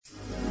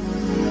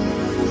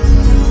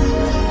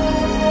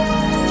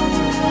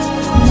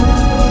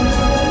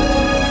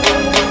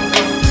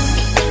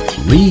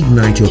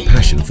Reignite your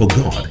passion for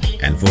God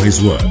and for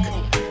His work.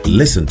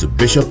 Listen to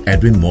Bishop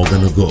Edwin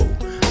Morgan Ogo,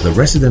 the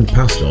resident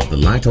pastor of the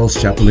Lighthouse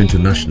Chapel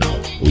International,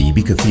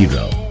 Oyibi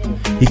Cathedral.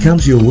 He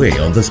comes your way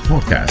on this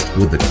podcast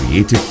with the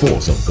creative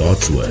force of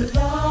God's Word.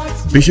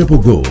 Bishop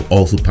Ogo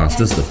also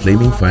pastors the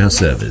Flaming Fire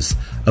Service,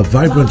 a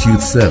vibrant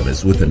youth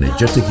service with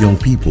energetic young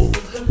people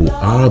who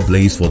are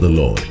ablaze for the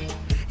Lord.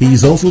 He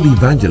is also the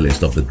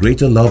evangelist of the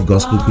Greater Love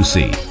Gospel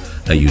Crusade,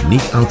 a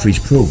unique outreach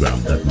program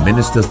that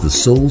ministers the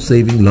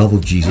soul-saving love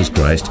of Jesus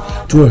Christ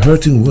to a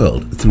hurting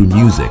world through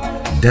music,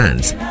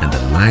 dance, and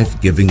the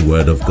life-giving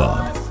Word of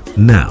God.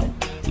 Now,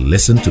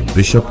 listen to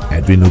Bishop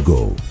Edwin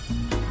Ogo.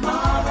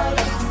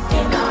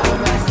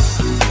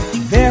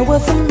 There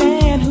was a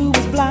man who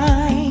was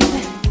blind.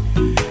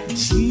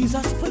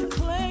 Jesus put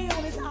clay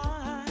on his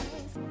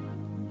eyes.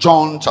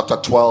 John chapter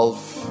 12,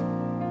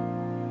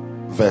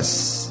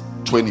 verse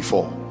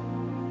 24.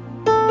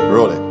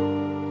 Roll it.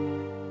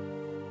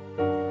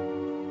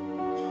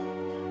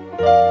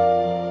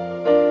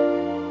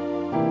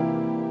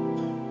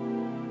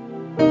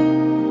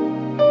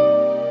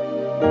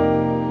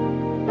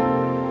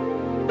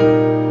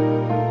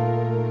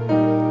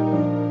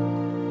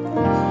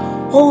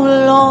 Oh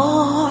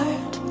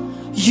Lord,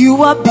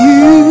 you are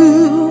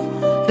beautiful.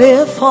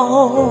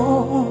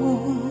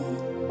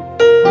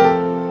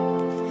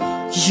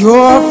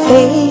 Your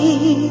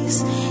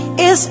face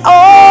is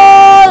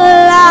all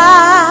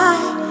I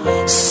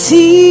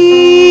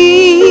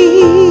see.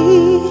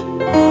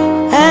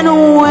 And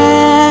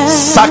when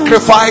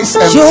Sacrifice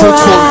and your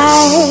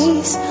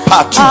fruitfulness. eyes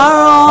Part 2.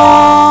 are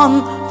on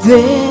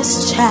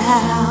this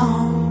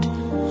child,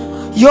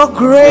 your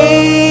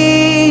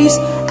grace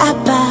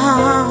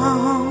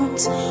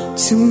abounds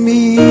to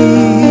me.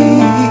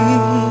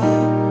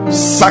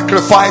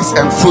 Sacrifice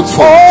and fruitfulness.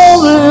 Oh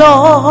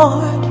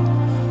Lord,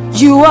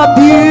 you are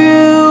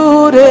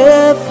beautiful.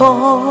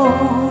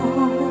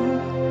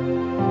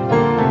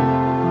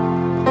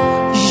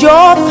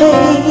 Your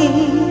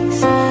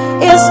face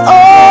is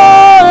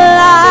all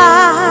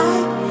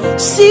I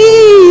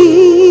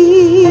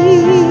see.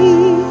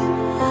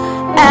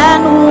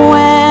 And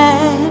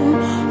when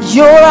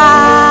your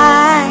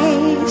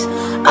eyes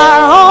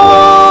are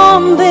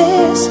on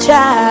this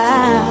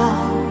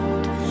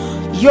child,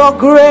 your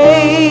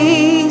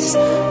grace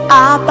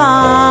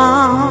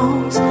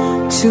abounds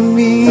to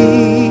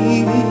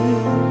me.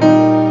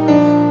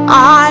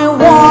 I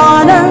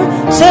wanna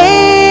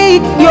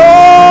take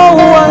your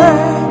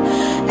word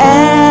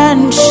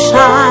and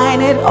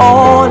shine it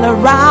all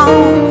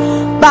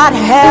around, but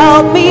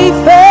help me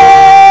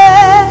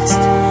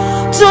first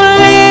to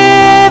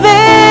live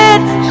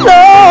it,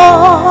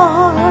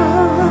 Lord.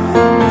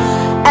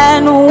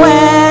 And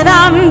when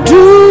I'm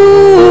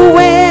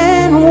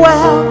doing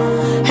well,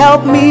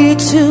 help me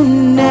to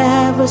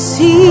never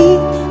see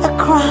a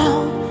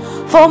crown,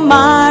 for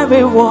my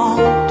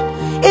reward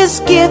is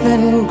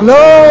giving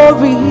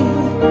glory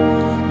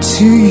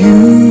to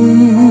you.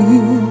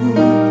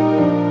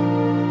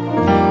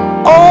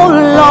 Oh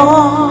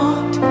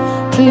Lord,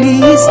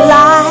 please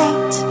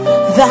light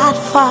that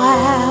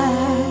fire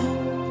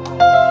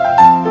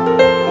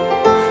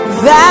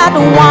that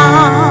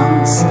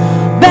once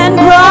been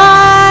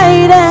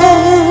bright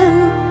and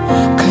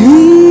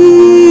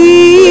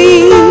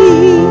clean.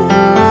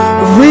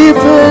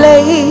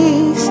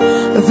 Replace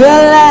the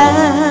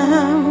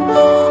lamp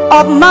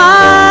of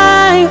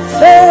my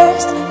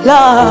first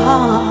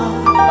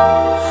love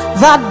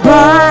that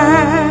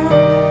burned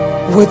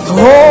with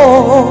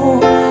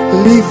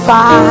holy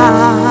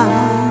fire.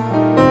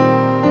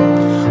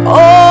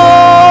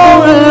 Oh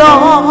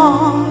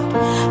Lord,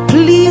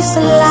 please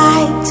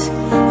light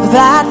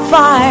that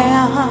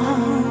fire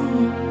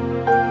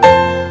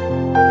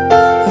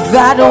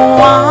that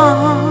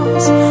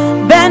once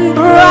been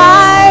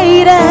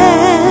bright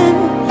and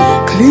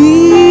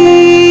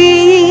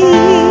clean.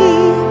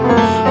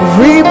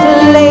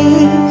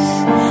 Replace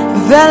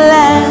the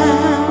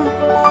lamp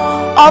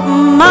of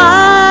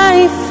my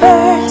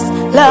first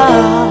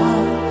love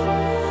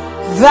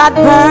that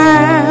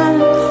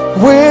burned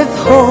with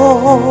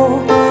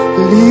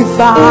holy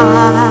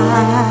fire.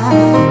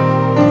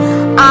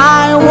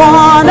 I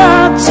wanna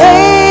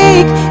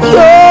take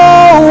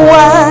your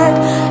word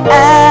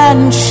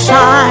and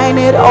shine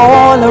it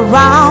all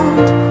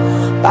around,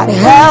 but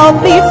help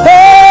me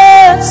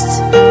first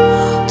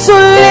to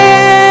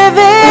live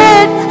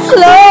it,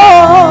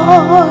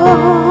 Lord.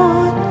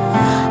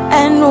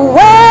 And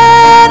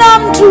when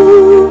I'm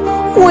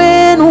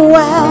doing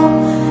well,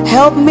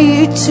 help me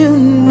to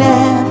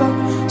never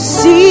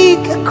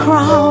seek a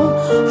crown,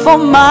 for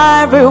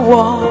my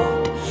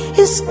reward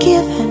is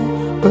given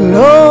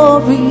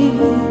glory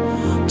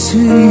to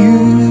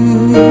you.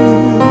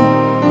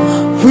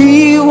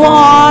 We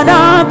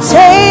wanna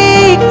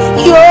take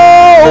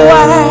your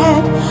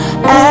word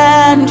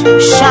and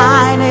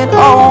shine it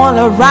all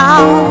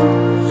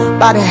around,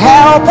 but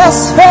help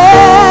us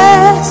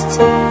first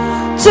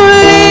to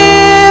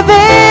live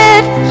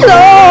it,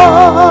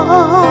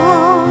 Lord.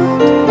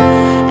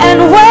 And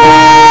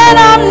when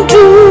I'm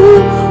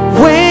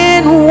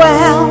doing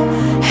well,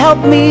 help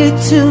me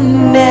to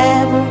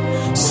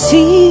never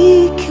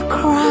seek a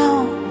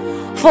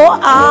crown, for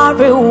our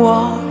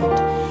reward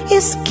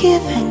is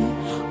giving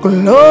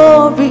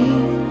glory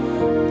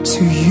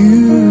to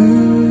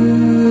you.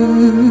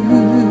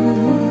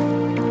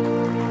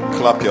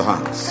 Clap your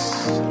hands.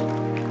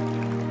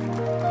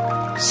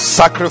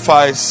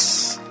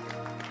 Sacrifice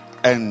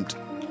and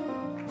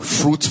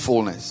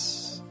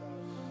fruitfulness.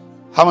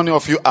 How many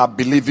of you are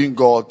believing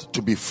God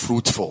to be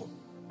fruitful?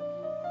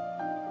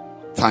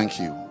 Thank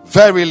you.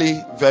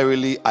 Verily,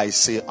 verily, I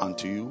say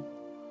unto you,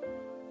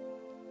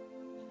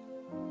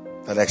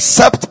 that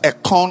except a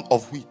corn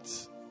of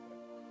wheat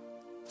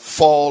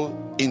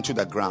fall into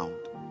the ground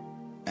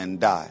and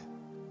die,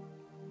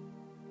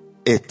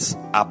 it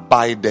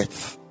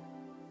abideth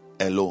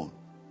alone.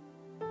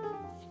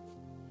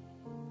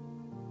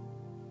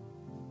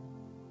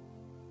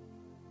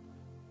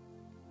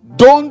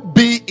 Don't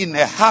be in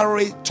a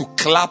hurry to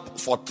clap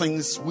for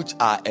things which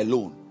are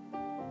alone.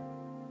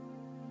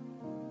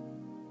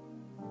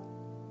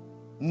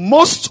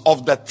 Most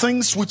of the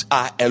things which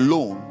are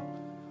alone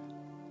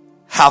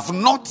have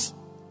not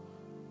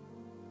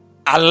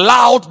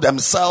allowed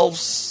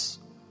themselves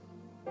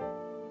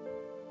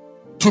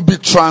to be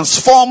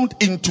transformed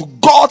into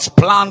God's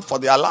plan for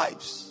their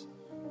lives.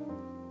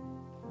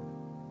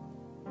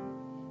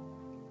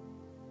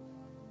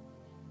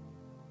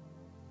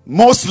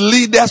 Most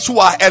leaders who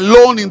are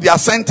alone in their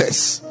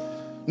centers,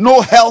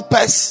 no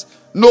helpers,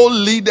 no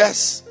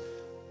leaders,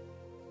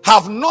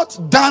 have not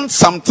done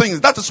some things.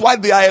 That is why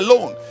they are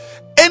alone.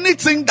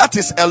 Anything that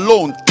is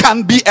alone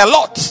can be a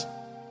lot.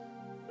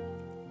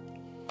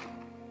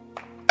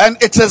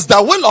 And it is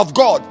the will of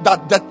God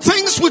that the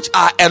things which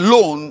are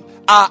alone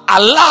are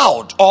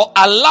allowed or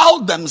allow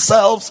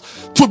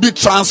themselves to be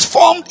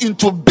transformed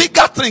into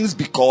bigger things,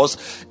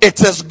 because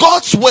it is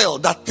God's will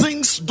that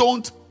things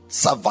don't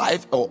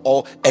survive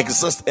or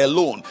exist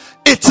alone.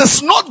 It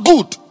is not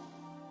good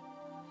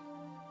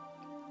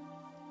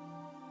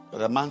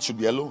that a man should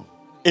be alone.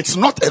 It's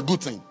not a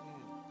good thing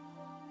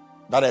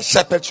that a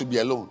shepherd should be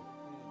alone.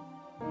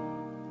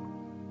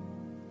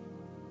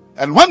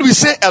 And when we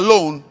say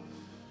alone,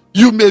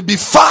 you may be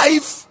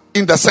 5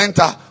 in the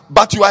center,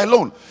 but you are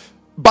alone.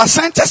 But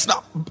centers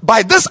now,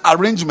 by this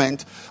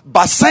arrangement,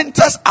 but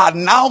centers are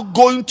now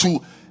going to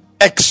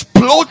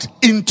explode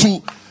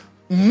into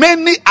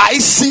many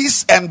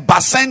ICs and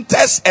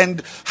bacentas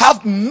and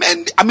have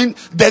many. I mean,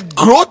 the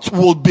growth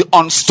will be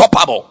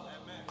unstoppable.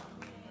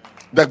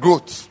 The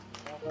growth,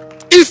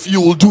 if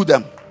you will do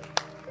them.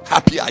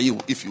 Happy are you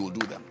if you will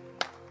do them.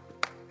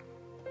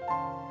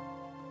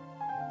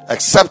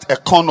 Except a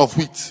corn of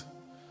wheat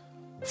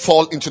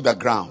fall into the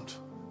ground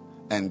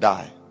and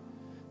die,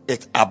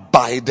 it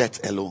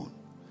abideth alone.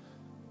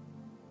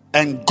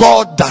 And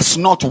God does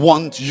not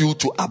want you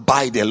to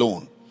abide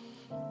alone.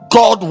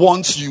 God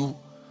wants you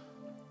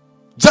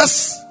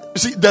just, you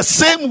see, the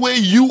same way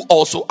you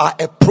also are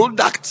a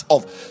product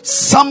of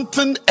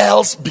something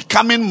else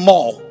becoming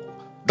more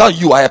that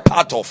you are a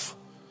part of.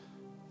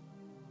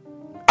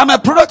 I'm a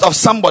product of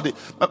somebody.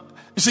 You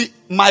see,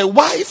 my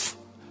wife,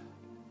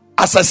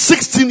 as a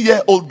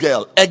 16-year-old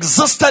girl,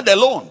 existed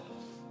alone.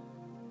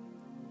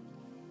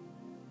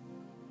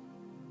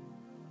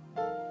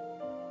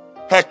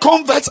 Her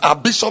converts are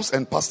bishops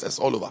and pastors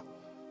all over.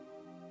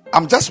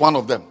 I'm just one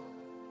of them.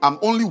 I'm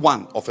only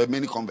one of her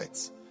many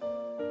converts.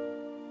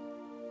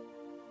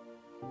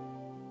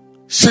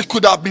 She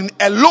could have been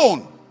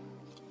alone.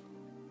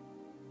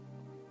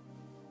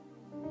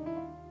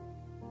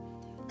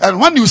 And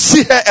when you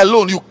see her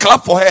alone, you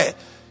clap for her.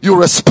 You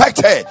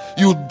respect her.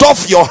 You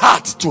doff your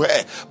heart to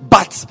her.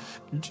 But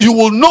you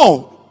will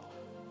know.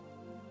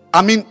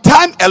 I mean,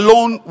 time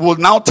alone will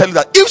now tell you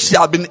that if she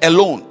had been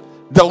alone,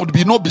 there would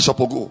be no Bishop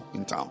Ogo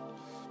in town.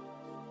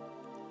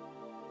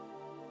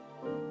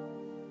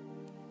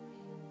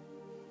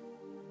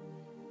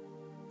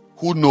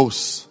 Who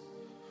knows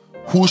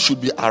who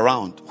should be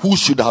around, who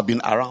should have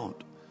been around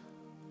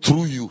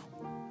through you,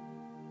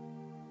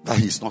 that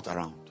he's not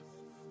around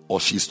or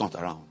she's not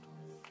around?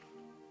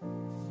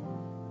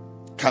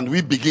 Can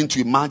we begin to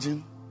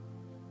imagine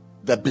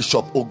the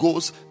Bishop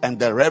Ogos and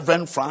the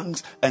Reverend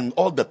Franks and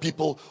all the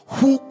people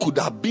who could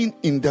have been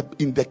in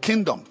the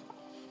kingdom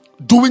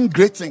doing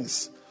great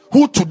things,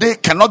 who today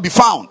cannot be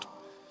found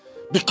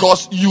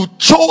because you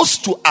chose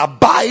to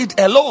abide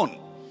alone?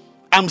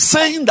 I'm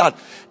saying that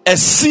a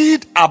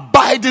seed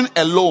abiding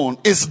alone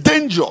is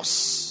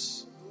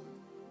dangerous.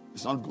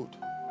 It's not good.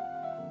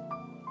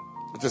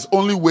 It is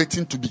only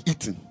waiting to be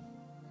eaten.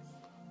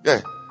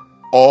 Yeah.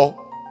 Or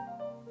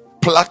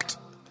plucked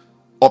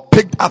or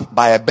picked up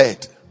by a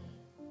bird.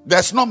 There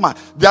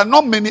are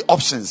not many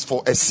options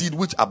for a seed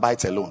which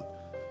abides alone.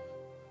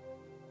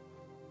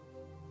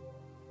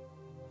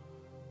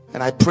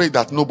 And I pray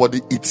that nobody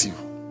eats you.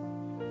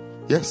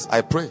 Yes, I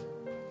pray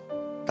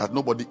that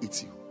nobody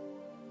eats you.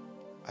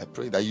 I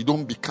pray that you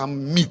don't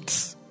become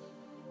meat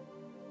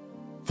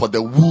for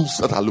the wolves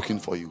that are looking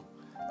for you.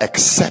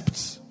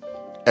 Except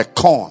a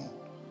corn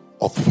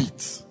of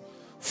wheat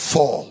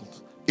fall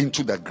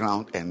into the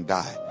ground and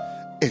die,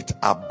 it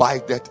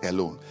abideth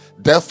alone.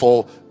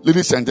 Therefore,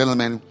 ladies and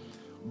gentlemen,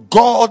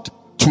 God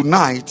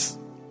tonight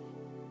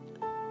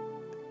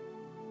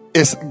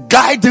is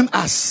guiding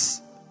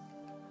us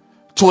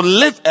to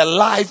live a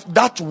life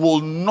that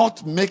will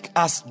not make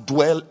us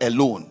dwell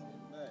alone.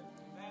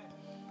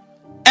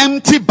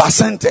 Empty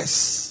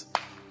bacentas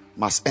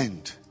must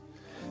end.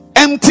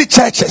 Empty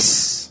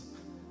churches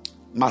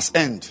must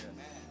end.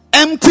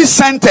 Empty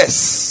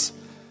centers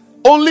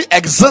only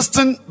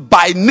existing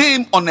by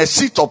name on a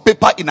sheet of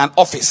paper in an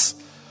office.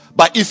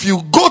 But if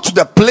you go to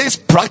the place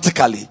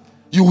practically,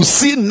 you will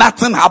see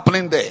nothing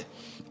happening there,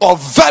 or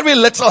very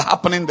little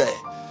happening there.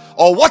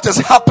 Or what is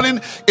happening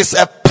is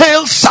a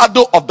pale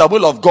shadow of the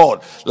will of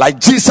God. Like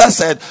Jesus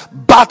said,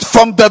 but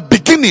from the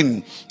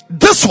beginning,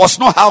 this was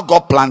not how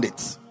God planned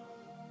it.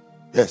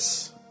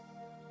 Yes.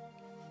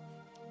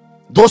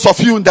 Those of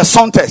you in the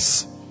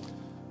Santes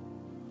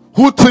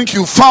who think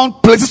you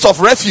found places of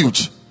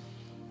refuge,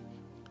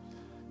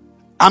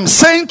 I'm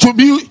saying to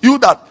you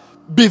that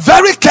be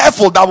very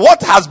careful that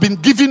what has been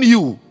given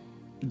you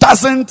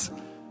doesn't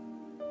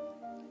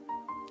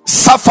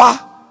suffer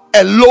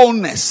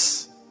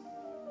aloneness.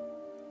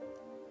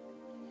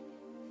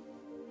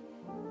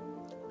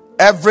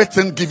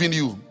 Everything given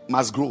you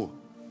must grow.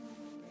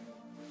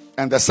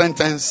 And the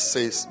sentence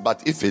says,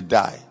 but if it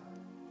die,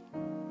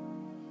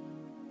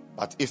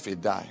 if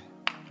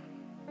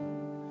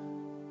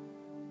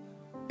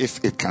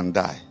it can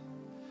die.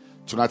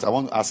 Tonight I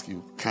want to ask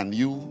you, can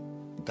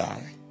you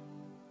die?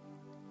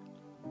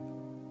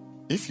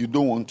 If you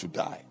don't want to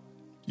die,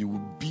 you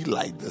will be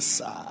like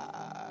this,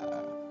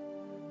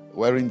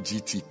 wearing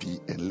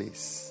GTP and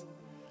lace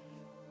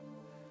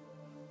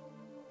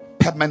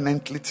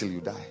permanently till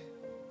you die.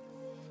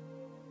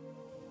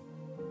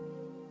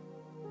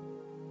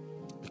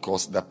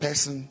 Because the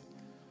person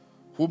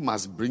who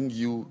must bring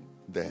you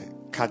the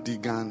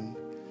cardigan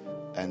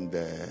and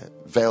the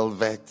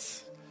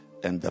velvet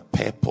and the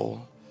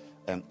purple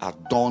and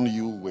adorn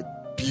you with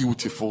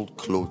beautiful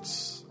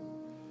clothes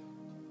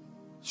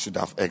should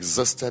have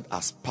existed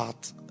as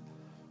part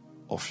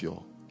of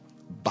your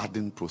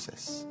budding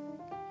process.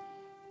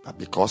 But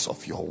because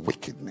of your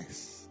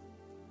wickedness,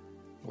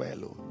 well,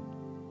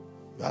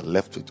 you are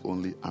left with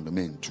only and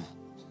men too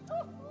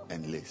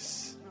and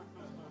lace.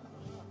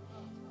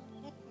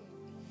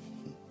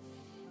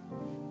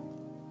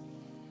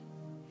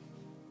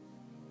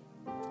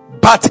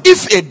 But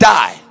if it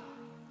die,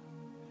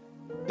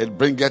 it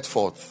bringeth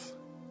forth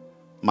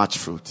much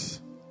fruit.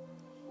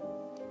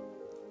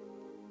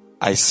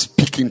 I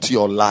speak into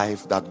your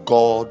life that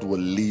God will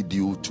lead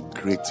you to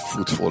great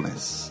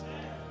fruitfulness.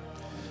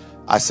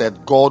 I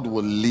said God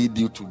will lead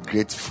you to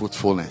great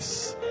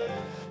fruitfulness.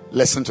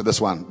 Listen to this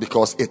one,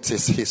 because it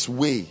is his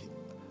way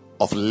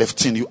of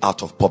lifting you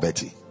out of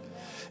poverty.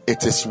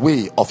 It is his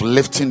way of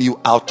lifting you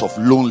out of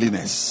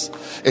loneliness.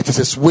 It is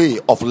his way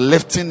of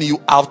lifting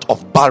you out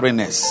of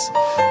barrenness.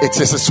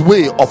 It is his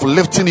way of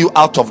lifting you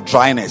out of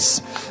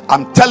dryness.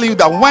 I'm telling you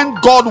that when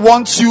God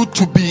wants you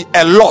to be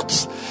a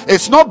lot,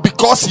 it's not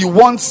because he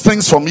wants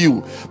things from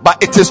you,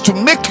 but it is to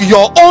make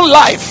your own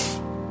life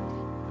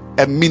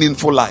a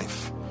meaningful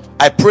life.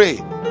 I pray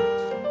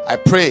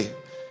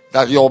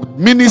that your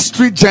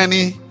ministry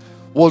journey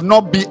will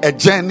not be a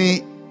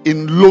journey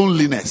in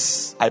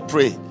loneliness. I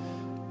pray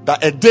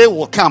that a day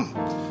will come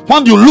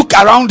when you look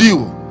around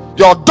you,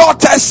 your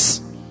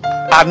daughters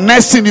are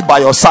nursing you by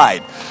your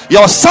side.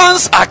 Your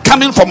sons are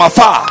coming from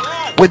afar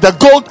with the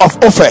gold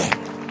of Ophir.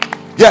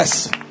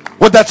 Yes,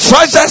 with the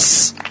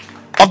treasures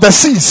of the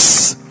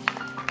seas.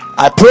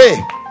 I pray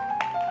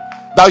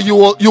that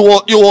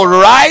you will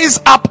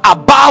rise up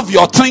above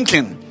your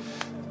thinking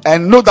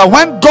and know that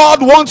when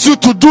God wants you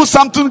to do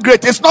something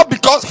great, it's not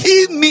because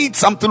he needs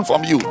something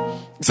from you.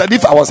 He said,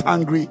 if I was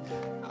hungry,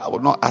 I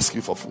would not ask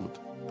you for food.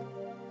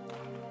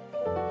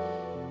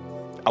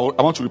 I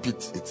want to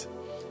repeat it.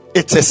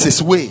 It is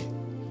his way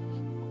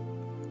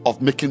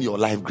of making your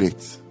life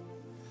great.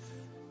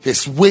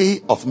 His way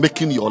of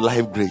making your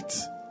life great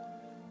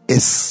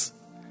is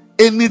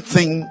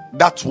anything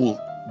that will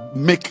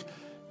make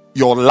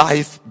your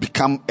life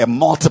become a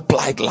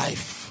multiplied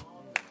life.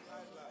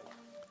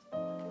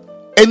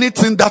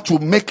 Anything that will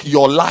make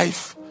your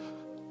life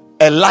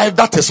a life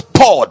that is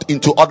poured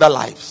into other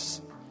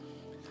lives.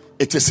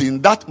 It is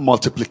in that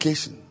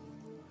multiplication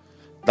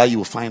that you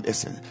will find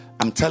essence.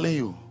 I'm telling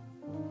you,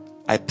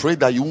 I pray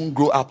that you won't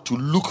grow up to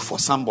look for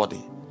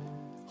somebody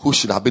who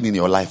should have been in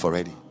your life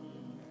already.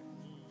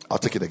 I'll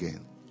take it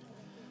again.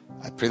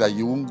 I pray that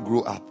you won't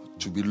grow up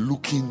to be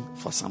looking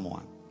for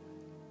someone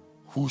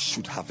who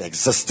should have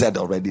existed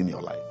already in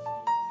your life.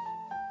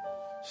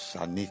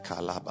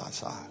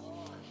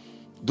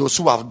 Those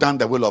who have done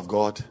the will of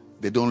God,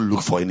 they don't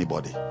look for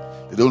anybody.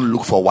 They don't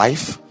look for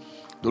wife,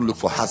 don't look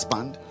for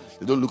husband,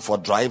 they don't look for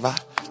driver,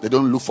 they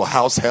don't look for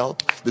house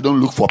help, they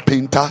don't look for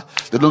painter,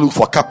 they don't look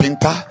for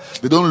carpenter,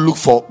 they don't look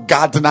for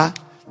gardener,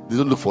 they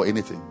don't look for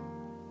anything.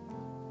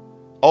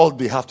 All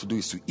they have to do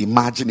is to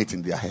imagine it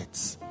in their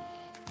heads,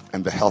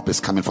 and the help is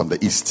coming from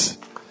the east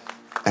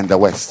and the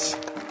west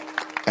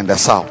and the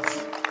south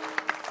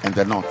and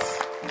the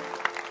north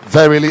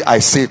Verily I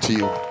say to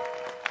you,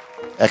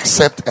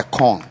 except a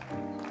corn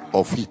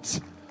of wheat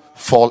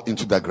fall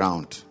into the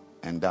ground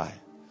and die,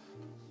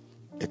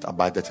 it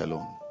abideth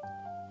alone.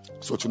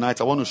 So tonight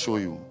I want to show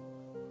you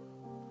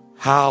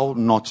how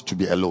not to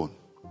be alone.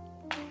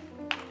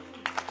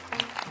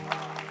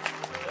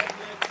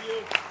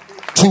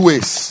 2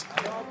 ways.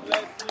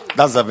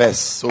 That's the verse.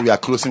 So we are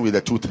closing with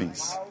the 2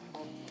 things.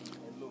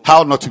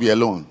 How not to be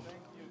alone.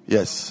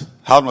 Yes.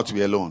 How not to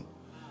be alone.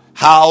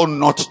 How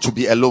not to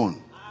be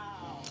alone.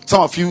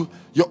 Some of you,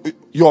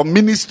 your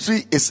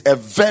ministry is a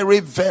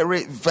very,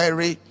 very,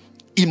 very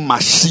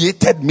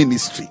emaciated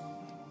ministry.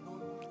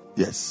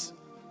 Yes.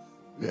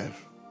 Yes.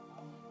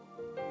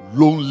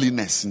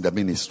 Loneliness in the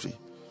ministry.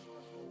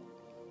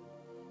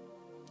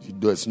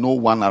 There's no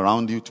one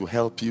around you to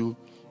help you,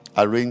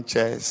 arrange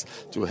chairs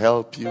to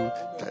help you.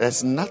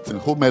 There's nothing.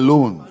 Home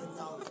alone.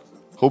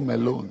 Home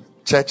alone.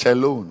 Church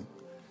alone.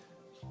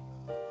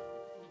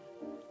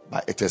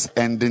 But it is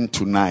ending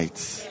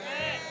tonight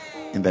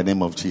in the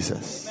name of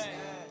Jesus.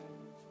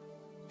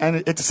 And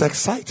it is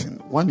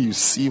exciting when you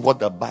see what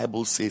the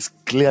Bible says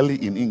clearly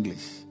in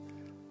English.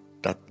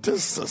 That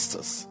this,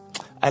 sisters,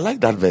 I like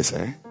that verse,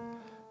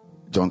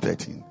 John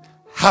 13.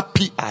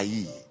 Happy are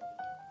ye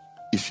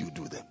if you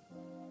do them.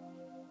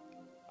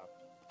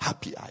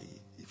 Happy are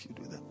ye if you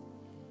do them.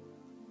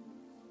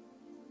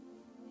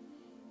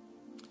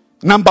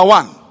 Number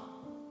 1,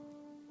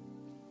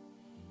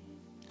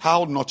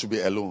 how not to be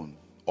alone,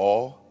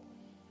 or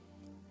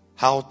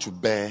how to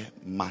bear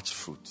much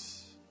fruit.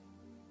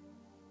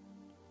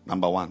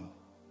 Number 1,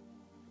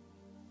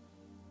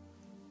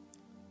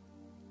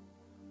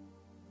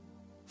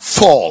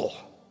 fall.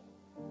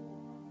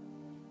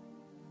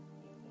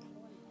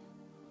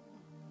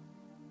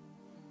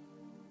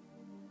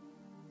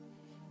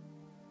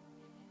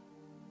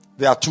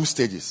 There are 2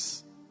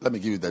 stages. Let me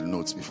give you the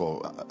notes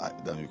before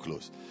then we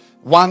close.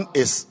 1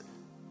 is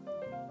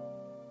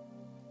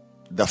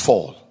the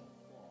fall.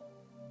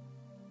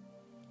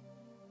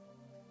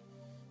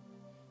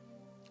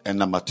 And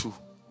number 2,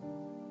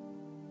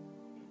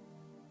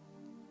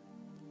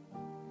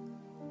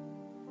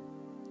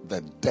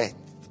 the death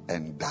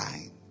and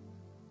dying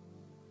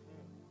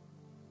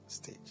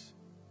stage.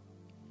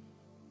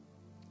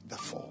 The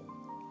fall.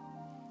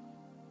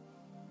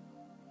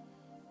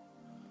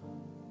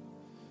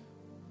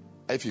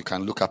 If you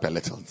can look up a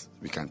little,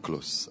 we can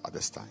close at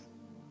this time.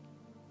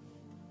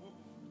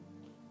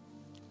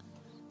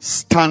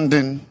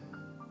 Standing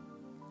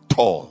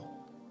tall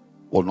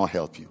will not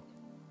help you.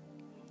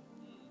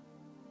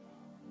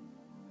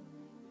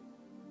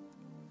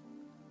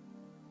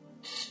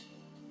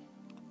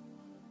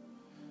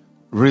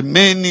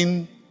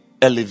 Remaining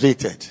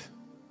elevated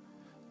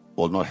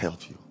will not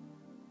help you.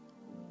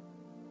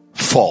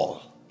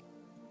 Fall.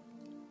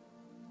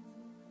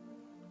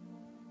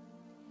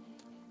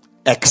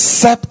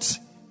 Except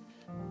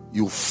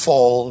you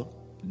fall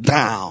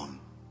down,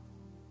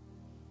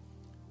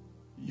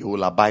 you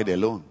will abide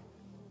alone.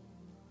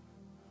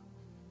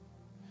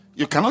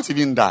 You cannot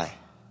even die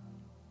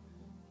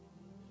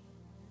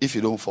if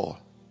you don't fall.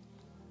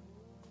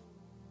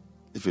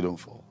 If you don't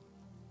fall.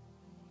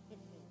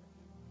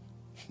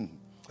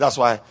 That's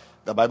why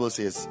the Bible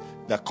says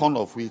the corn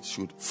of wheat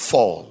should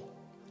fall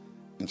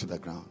into the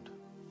ground.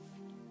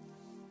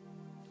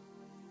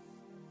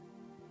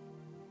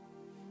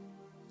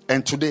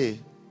 And today,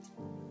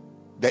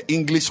 the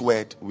English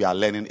word we are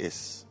learning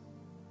is,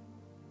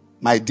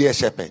 my dear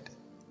shepherd,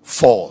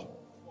 fall.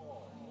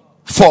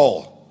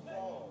 Fall.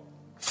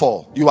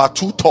 Fall. You are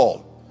too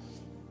tall.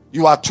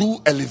 You are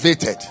too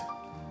elevated.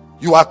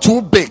 You are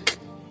too big.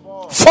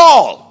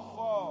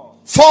 Fall.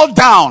 Fall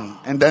down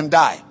and then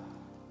die.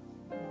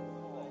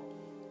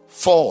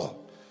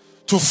 Fall.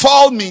 To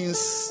fall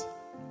means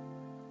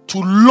to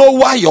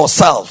lower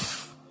yourself.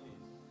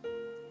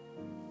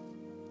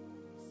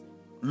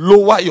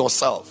 Lower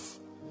yourself.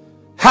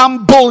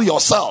 Humble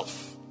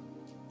yourself.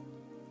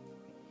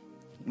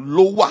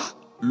 Lower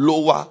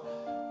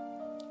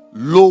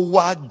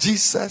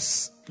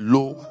Jesus.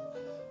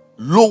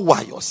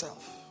 Lower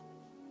yourself.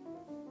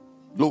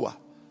 Lower.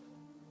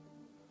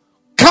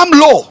 Come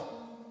low.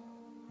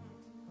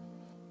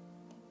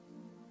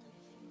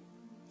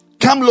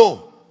 Come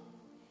low.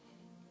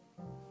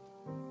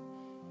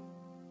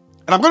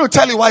 And I'm going to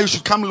tell you why you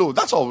should come low.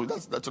 That's all.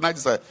 Tonight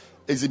is an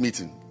easy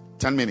meeting.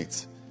 10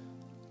 minutes.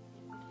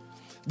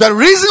 The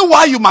reason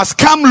why you must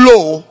come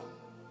low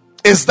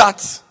is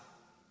that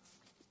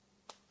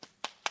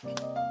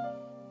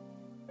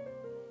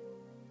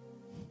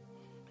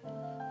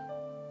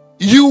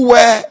you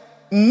were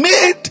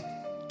made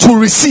to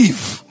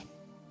receive.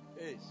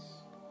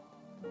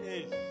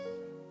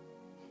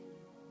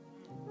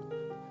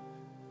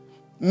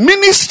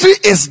 Ministry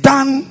is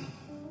done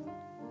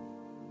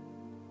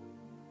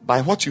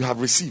by what you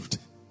have received.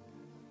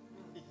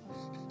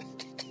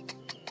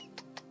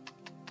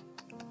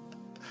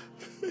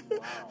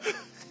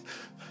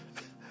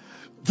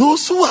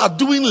 Those who are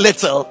doing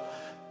little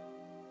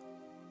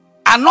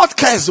are not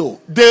Kezo.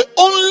 They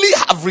only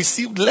have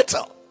received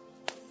little.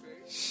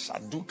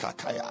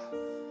 Shadukakaya.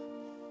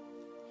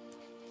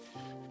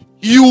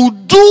 you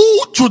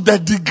do to the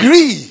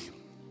degree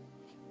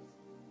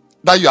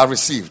that you have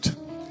received.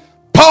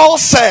 Paul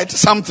said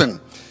something.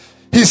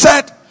 He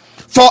said,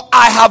 for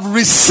I have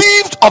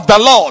received of the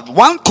Lord.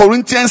 1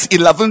 Corinthians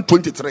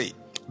 11:23.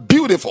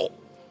 Beautiful.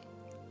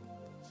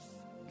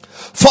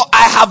 For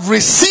I have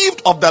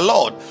received of the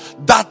Lord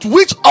that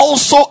which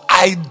also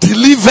I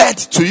delivered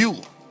to you.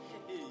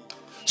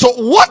 So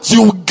what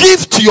you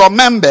give to your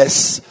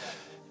members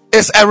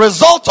is a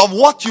result of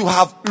what you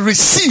have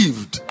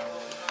received.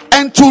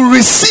 And to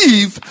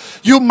receive,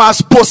 you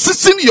must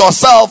position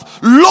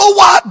yourself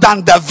lower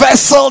than the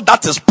vessel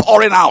that is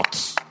pouring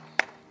out.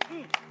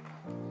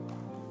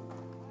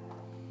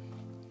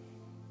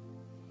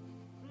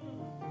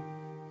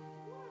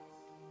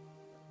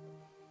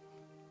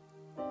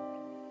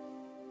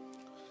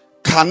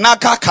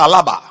 Kanaka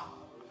kalaba,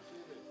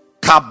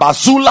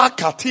 kabazula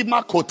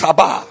katima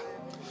kotaba.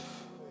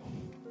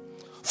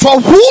 For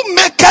who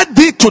maketh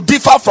thee to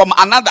differ from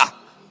another?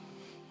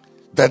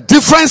 The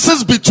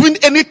differences between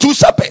any two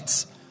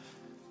shepherds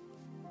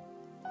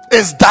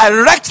is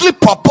directly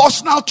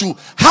proportional to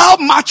how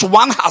much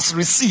one has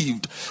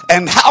received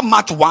and how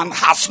much one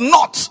has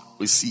not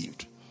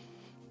received.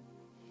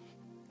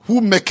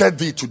 Who maketh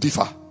thee to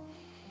differ?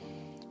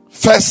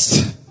 1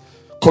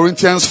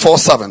 Corinthians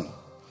 4:7.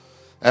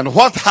 And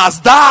what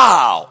hast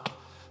thou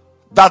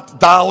that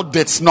thou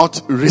didst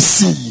not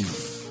receive?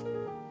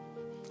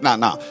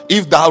 Now,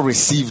 if thou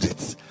received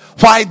it,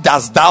 why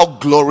dost thou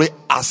glory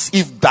as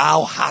if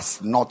thou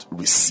hast not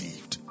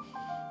received?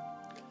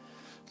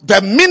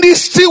 The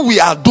ministry we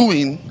are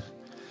doing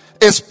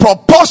is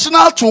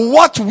proportional to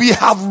what we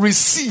have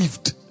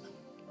received.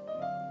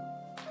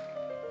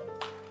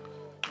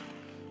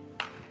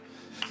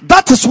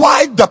 That is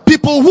why the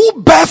people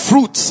who bear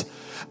fruit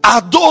are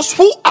those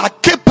who are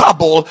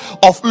capable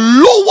of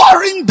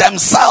lowering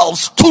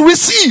themselves to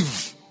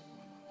receive.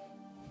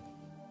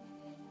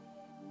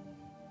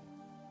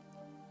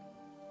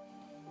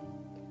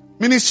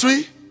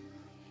 Ministry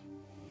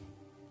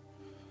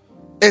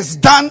is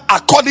done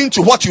according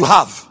to what you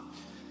have,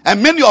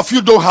 and many of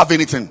you don't have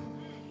anything.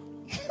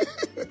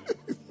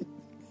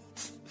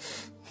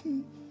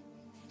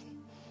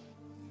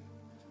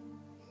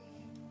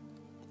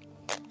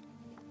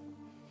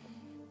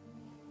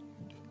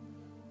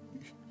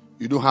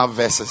 You don't have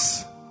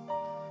verses.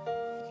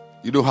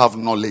 You don't have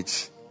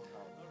knowledge.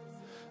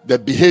 The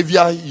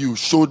behavior you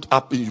showed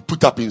up and you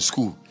put up in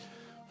school,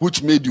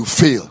 which made you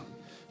fail,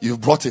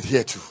 you've brought it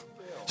here too.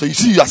 So you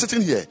see, you are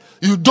sitting here.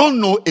 You don't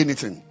know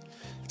anything.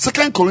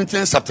 2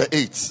 Corinthians chapter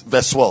 8,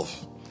 verse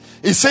 12.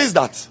 It says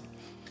that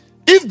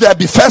if there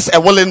be first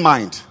a willing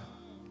mind.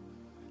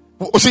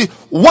 See,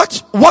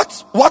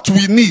 what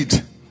we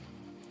need.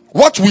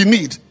 What we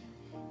need.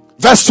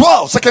 Verse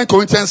 12, 2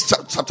 Corinthians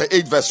chapter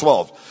 8, verse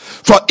 12.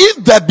 For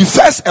if there be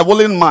first a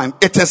willing mind,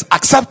 it is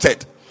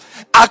accepted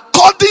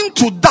according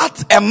to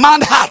that a man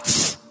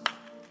hath.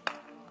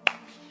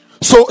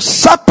 So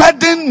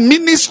shepherding,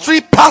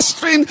 ministry,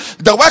 pastoring,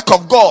 the work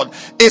of God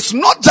is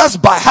not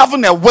just by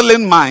having a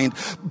willing mind,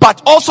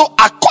 but also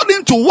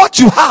according to what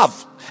you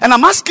have. And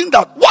I'm asking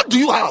that, what do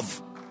you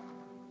have?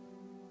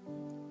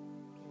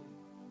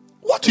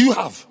 What do you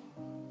have?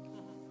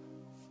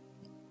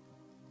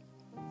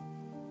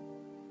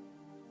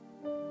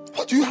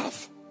 What do you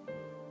have?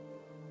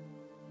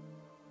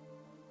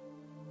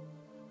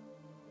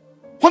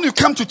 When you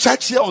come to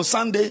church here on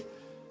Sunday,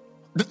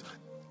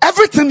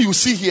 everything you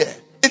see here,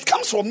 it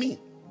comes from me.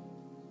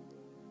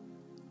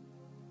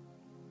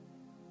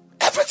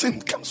 Everything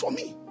comes from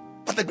me.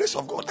 By the grace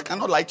of God, I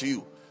cannot lie to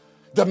you.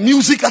 The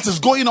music that is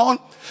going on,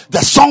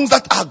 the songs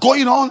that are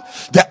going on,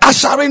 the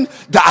ushering,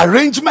 the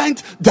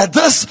arrangement, the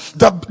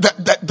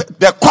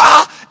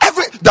choir,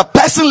 the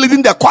person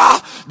leading the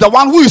choir, the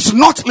one who is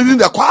not leading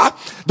the choir,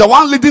 the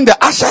one leading the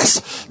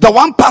ushers, the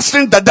one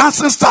pastoring the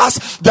dancing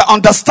stars, the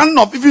understanding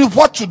of even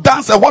what to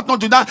dance and what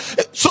not to dance.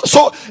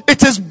 So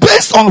it is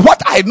based on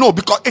what I know,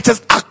 because it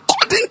is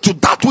according to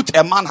that which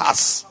a man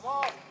has.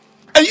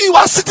 And you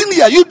are sitting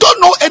here, you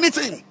don't know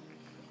anything.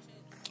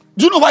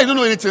 Do you know why you don't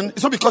know anything?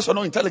 It's not because you're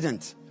not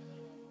intelligent.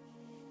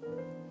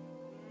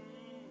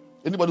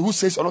 Anybody who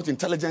says you're not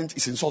intelligent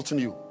is insulting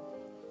you.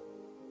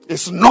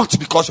 It's not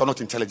because you're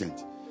not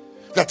intelligent.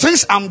 The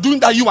things I'm doing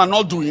that you are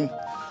not doing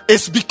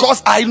is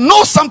because I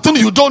know something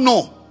you don't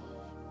know.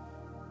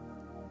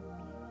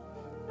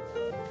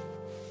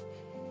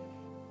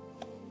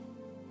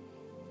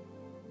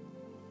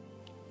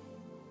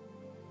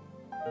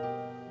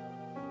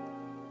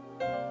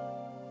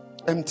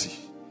 Empty.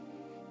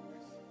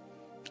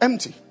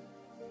 Empty.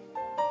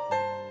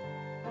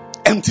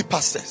 Empty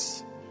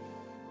pastors.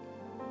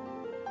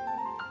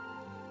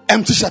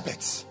 Empty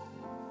shepherds.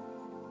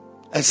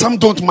 And some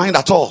don't mind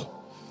at all.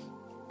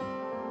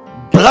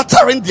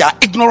 Blattering their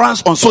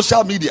ignorance on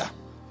social media.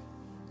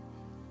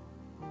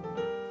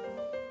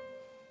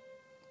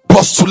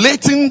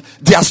 Postulating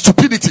their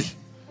stupidity.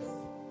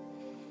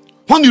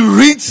 When you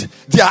read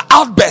their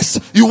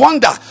outbursts, you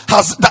wonder,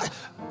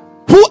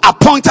 who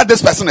appointed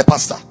this person a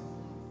pastor?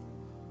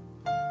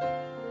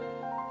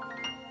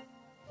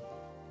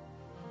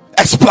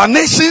 A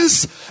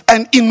explanations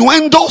and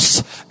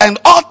innuendos and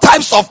all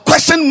types of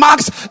question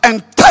marks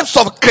and types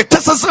of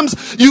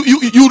criticisms.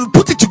 You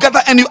put it together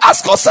and you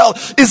ask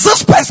yourself, is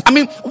this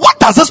person, what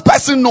does this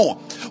person know?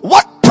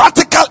 What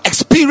practical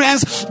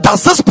experience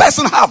does this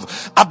person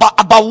have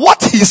about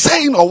what he's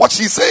saying or what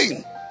she's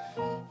saying?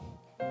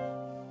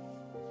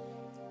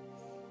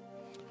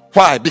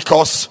 Why?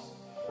 Because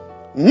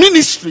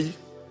ministry,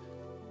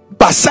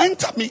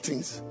 Bacenta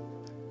meetings,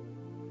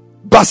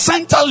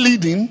 Bacenta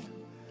leading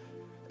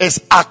is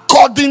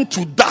according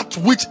to that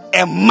which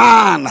a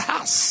man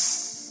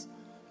has.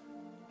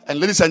 And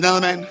ladies and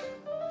gentlemen,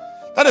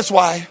 that is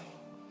why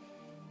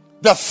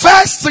the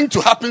first thing to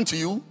happen to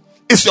you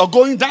is you're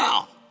going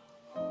down.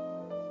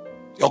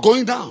 You're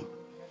going down.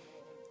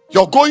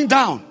 You're going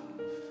down.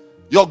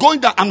 You're going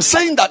down. I'm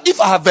saying that if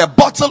I have a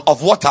bottle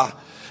of water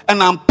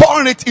and I'm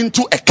pouring it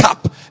into a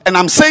cup, and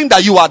I'm saying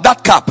that you are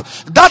that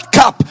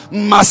cup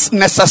must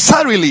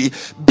necessarily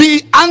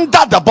be under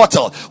the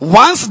bottle.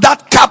 Once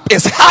that cup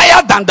is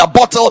higher than the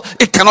bottle,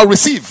 it cannot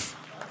receive.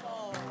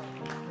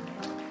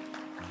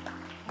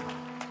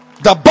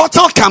 The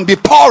bottle can be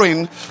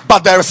pouring,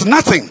 but there is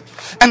nothing.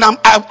 And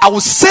I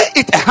will say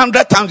it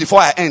 100 times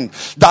before I end,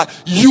 that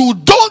you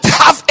don't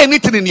have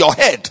anything in your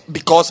head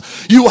because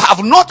you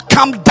have not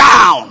come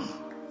down.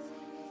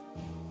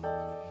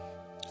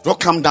 Don't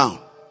come down.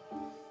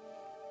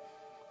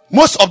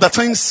 Most of the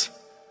things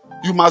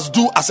you must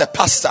do as a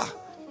pastor,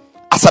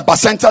 as a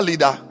Bacenta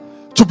leader,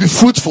 to be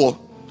fruitful,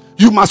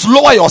 you must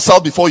lower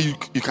yourself before you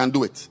can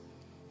do it.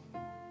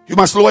 You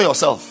must lower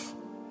yourself.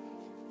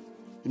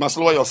 You must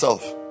lower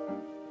yourself.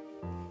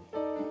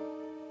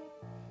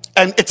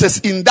 And it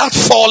is in that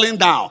falling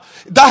down,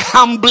 that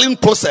humbling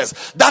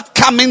process, that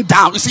coming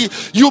down. You see,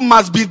 you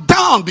must be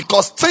down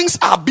because things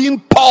are being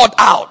poured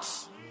out.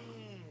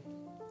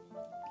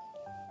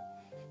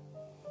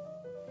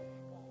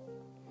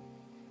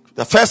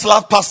 The First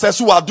Love pastors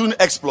who are doing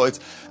exploits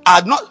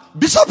are not.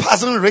 Bishop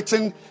hasn't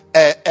written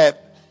a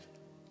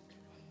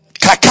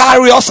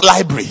Kakarios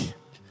library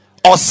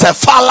or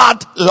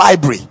Cephalad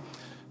library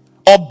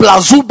or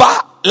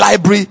Blazuba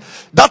library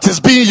that is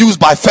being used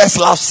by First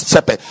Love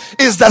Shepherd.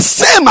 It's the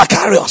same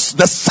Makarios,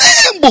 the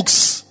same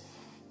books.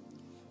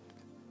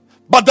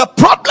 But the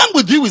problem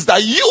with you is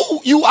that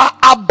you are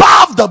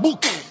above the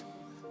book.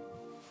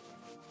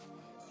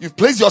 You've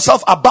placed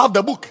yourself above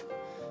the book.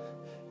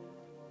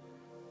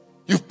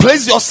 You've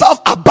placed yourself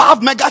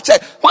above mega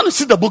church. When you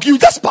see the book, you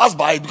just pass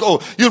by it.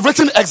 Oh, you've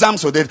written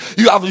exams with it.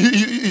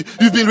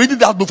 You've been reading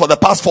that book for the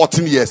past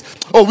 14 years.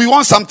 Oh, we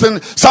want something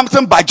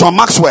by John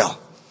Maxwell.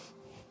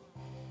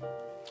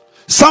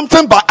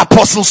 Something by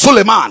Apostle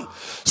Suleiman.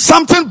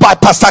 Something by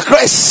Pastor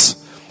Chris.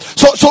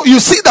 So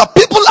you see that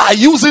people are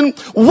using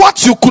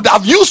what you could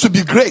have used to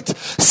be great.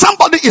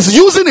 Somebody is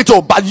using it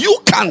all, but you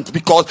can't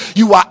because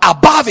you are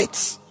above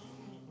it.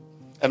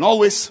 And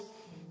always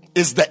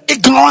it's the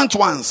ignorant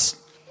ones.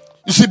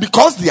 You see,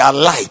 because they are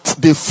light,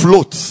 they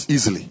float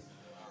easily.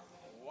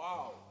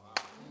 Wow.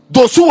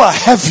 Those who are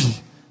heavy,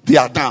 they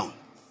are down.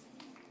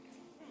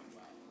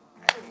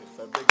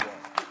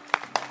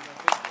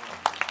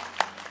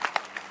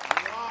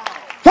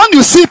 When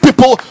you see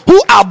people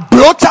who are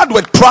bloated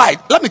with pride,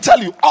 let me tell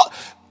you,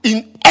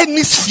 in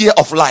any sphere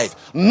of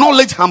life,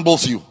 knowledge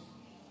humbles you.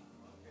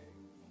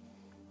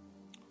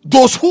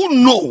 Those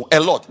who know a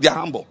lot, they are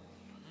humble.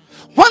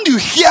 When you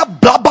hear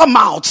blabber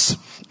mouths,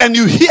 and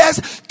you hear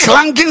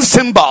clanging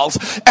cymbals,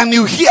 and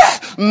you hear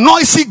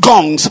noisy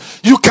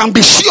gongs, you can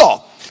be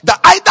sure that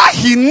either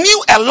he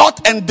knew a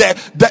lot and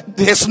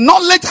his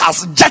knowledge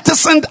has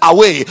jettisoned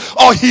away,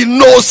 or he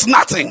knows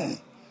nothing.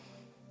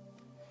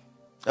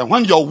 And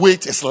when your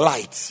weight is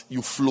light,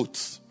 you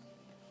float.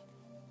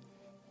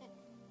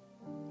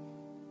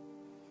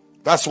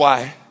 That's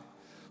why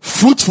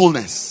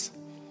fruitfulness,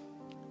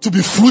 to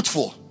be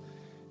fruitful,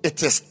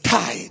 it is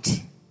tied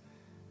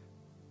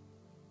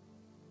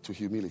to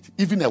humility.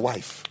 Even a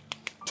wife,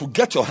 to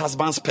get your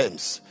husband's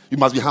sperms, you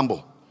must be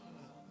humble.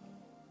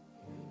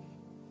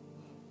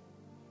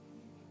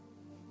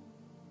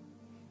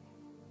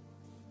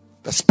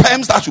 The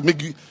sperms that should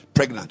make you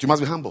pregnant, you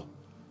must be humble.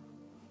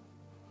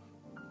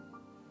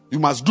 You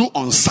must do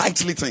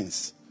unsightly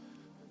things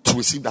to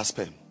receive that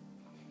sperm.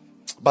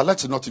 But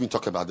let's not even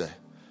talk about the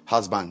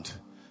husband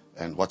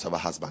and whatever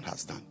husband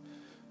has done.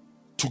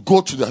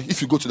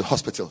 If you go to the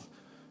hospital,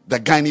 the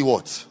gynae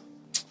ward,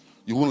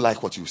 you won't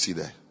like what you see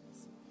there.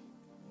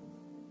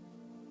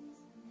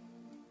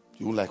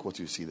 You won't like what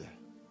you see there.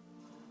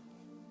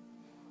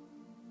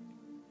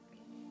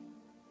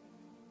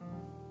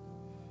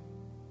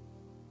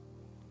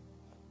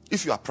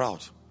 If you are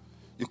proud,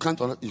 you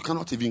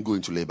cannot even go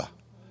into labor.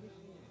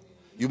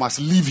 You must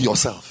leave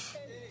yourself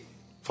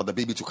for the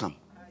baby to come.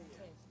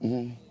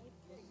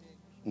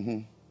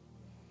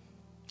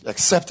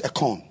 Except a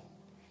corn.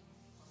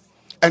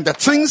 And the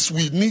things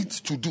we need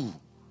to do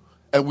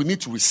and we need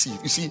to receive.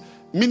 You see,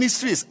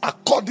 ministry is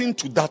according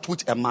to that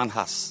which a man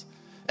has.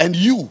 And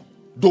you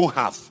don't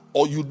have,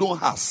 or you don't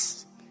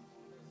has.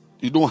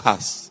 You don't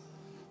has.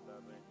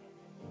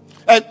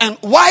 And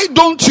why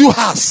don't you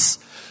has?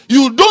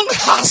 You don't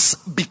has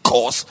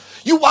because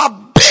you are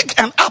big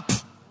and up.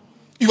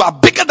 You are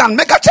bigger than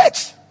mega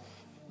church.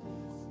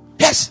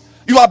 Yes,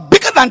 you are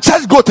bigger than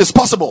church growth is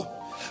possible.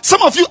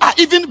 Some of you are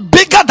even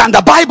bigger than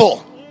the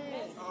Bible.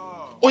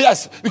 Oh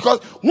yes,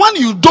 because when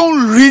you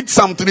don't read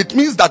something, it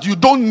means that you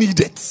don't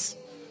need it.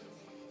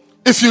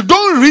 If you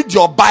don't read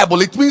your Bible,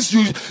 it means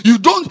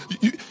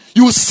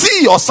you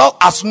see yourself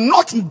as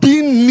not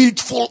being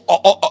needful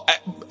or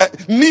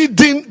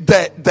needing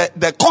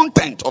the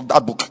content of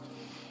that book.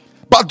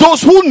 But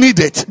those who need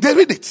it, they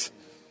read it.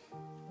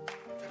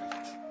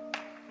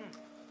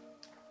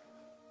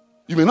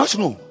 You may not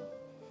know.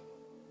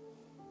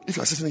 If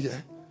you are sitting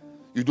here,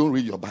 you don't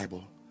read your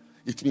Bible,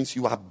 it means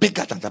you are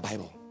bigger than the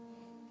Bible.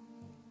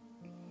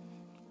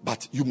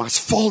 But you must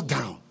fall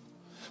down.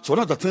 So one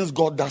of the things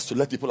God does to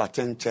let people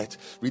attend church,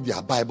 read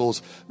their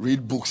Bibles,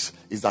 read books,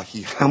 is that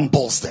he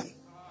humbles them.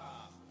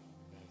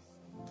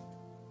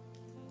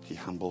 He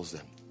humbles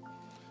them.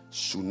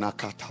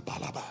 Sunaka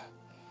tabalaba.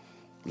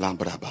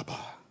 Lambra baba.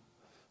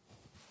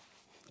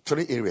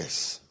 3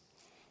 areas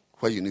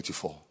where you need to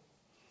fall.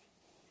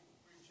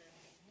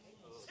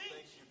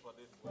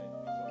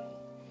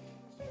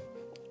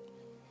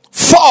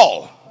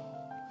 Fall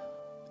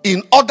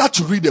in order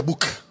to read a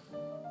book.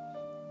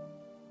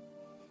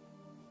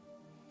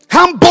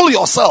 Humble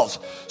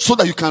yourself so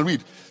that you can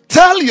read.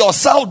 Tell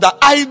yourself that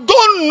I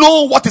don't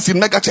know what is in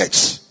mega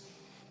church.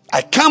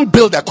 I can't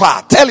build a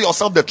choir. Tell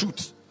yourself the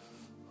truth.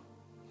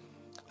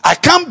 I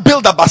can't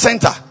build a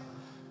bacenta.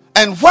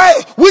 And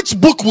which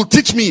book will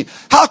teach me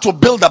how to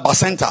build a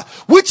bacenta?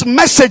 Which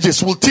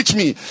messages will teach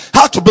me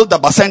how to build a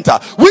bacenta?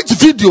 Which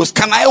videos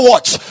can I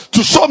watch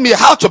to show me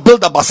how to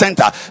build a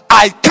bacenta?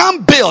 I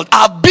can't build.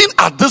 I've been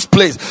at this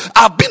place.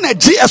 I've been a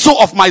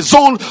GSO of my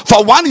zone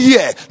for 1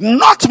 year.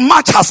 Not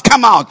much has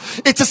come out.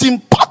 It is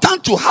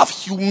important to have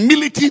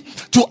humility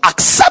to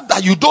accept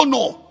that you don't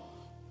know.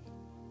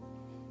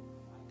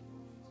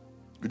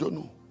 You don't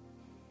know.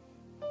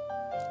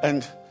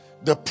 And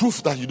the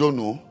proof that you don't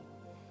know,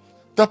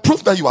 the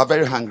proof that you are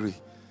very hungry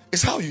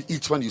is how you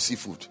eat when you see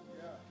food.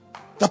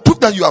 The proof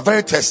that you are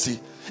very thirsty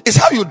is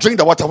how you drink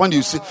the water when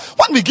you see.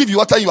 When we give you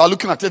water, you are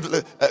looking at it,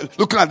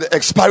 looking at the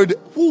expiry date.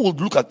 Who would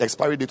look at the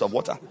expiry date of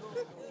water?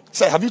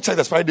 Say, have you checked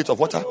the expiry date of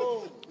water?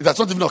 It has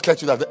not even occurred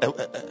to you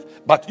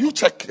that. But you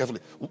check carefully.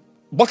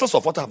 Bottles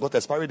of water have got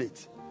expiry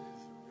date.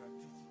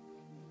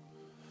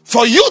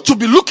 For you to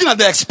be looking at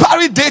the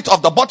expiry date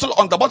of the bottle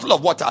on the bottle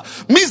of water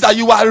means that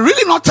you are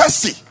really not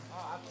thirsty.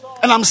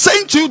 And I'm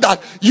saying to you that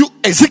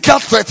Ezekiel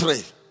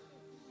 3.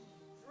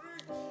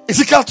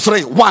 Ezekiel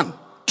 3, 1,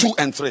 2,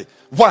 and 3.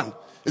 1.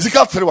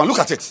 Ezekiel 3, 1. Look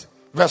at it.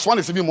 Verse 1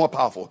 is even more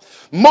powerful.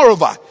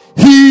 Moreover,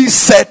 he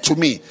said to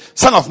me,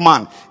 Son of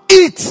man,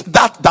 eat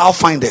that thou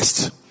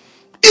findest.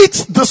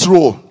 Eat this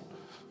roll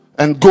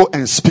and go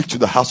and speak to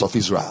the house of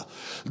Israel.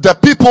 The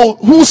people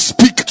who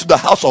speak to the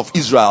house of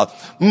Israel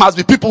must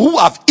be people who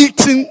have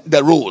eaten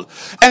the roll.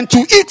 And to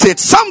eat it,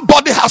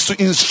 somebody has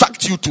to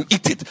instruct you to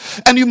eat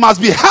it. And you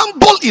must be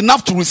humble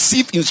enough to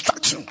receive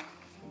instruction.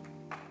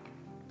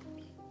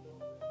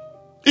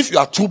 If you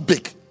are too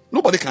big,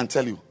 nobody can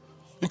tell you.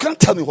 You can't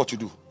tell me what to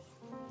do.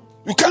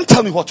 You can't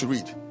tell me what to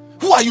read.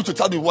 Who are you to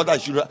tell me whether I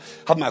should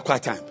have my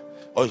quiet time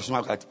or I should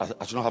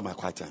not have my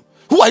quiet time?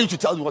 Who are you to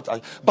tell me what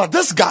But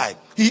this guy,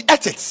 he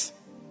ate it.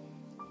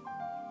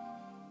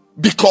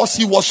 Because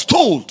he was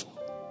told.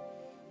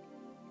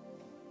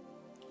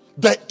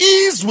 The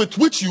ease with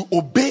which you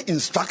obey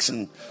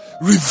instruction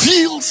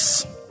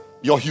reveals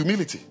your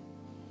humility.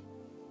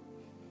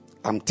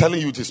 I'm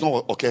telling you, it is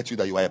not okay to you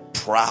that you are a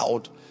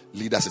proud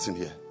leader sitting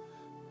here.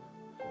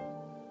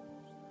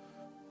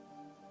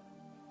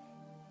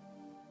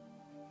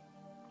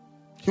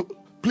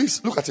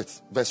 Please look at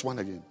it. Verse 1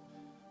 again.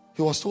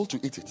 He was told to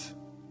eat it.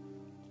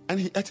 And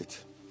he ate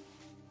it.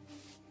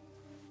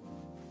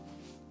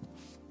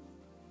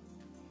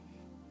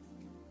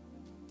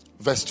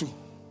 Verse 2.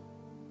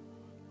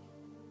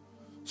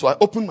 So I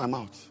opened my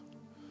mouth.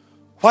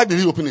 Why did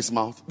he open his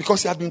mouth?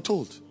 Because he had been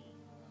told.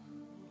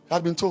 He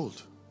had been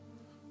told.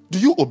 Do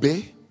you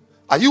obey?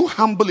 Are you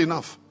humble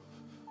enough?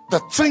 The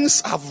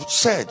things I've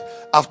said,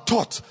 I've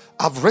taught,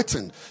 I've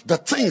written, the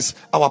things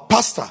our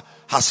pastor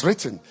has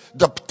written,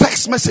 the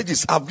text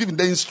messages I've given,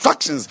 the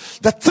instructions,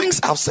 the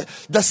things I've said,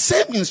 the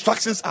same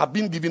instructions have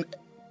been given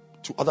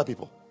to other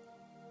people.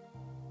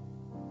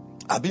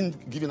 I've been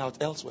given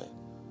out elsewhere.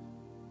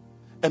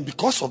 And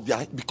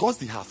because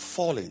they have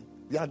fallen,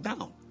 they are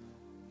down.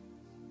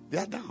 They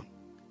are down.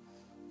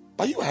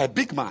 But you are a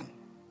big man.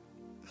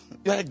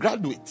 You are a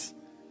graduate.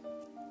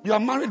 You are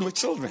married with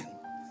children.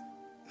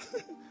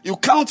 You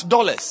count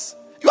dollars.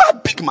 You are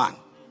a big man.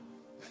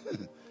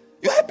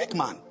 You are a big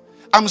man.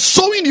 I'm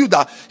showing you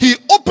that he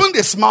opened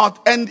his mouth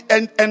and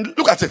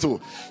look at it.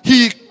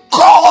 He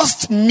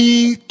caused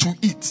me to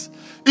eat.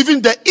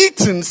 Even the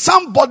eating,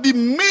 somebody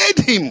made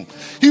him.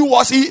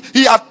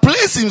 He had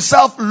placed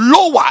himself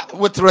lower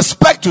with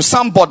respect to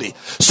somebody.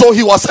 So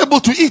he was able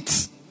to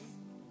eat.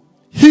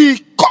 He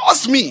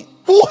caused me.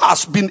 Who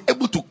has been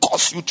able to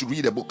cause you to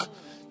read a book?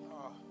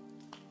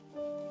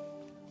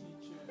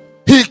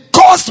 He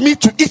caused caused me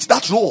to eat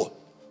that roll.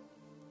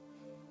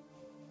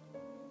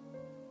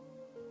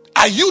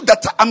 Are you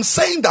that? I'm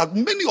saying that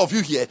many of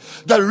you here,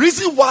 the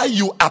reason why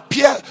you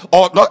appear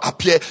or not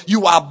appear,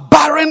 you are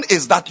barren,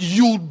 is that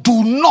you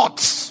do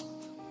not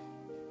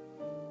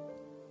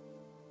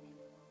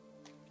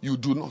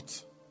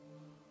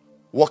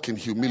walk in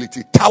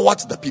humility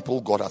towards the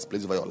people God has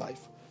placed over your life.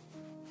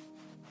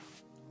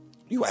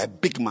 You are a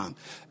big man.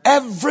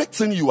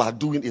 Everything you are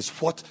doing is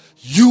what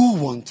you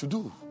want to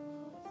do.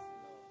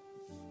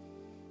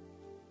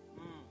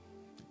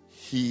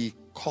 He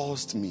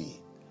caused me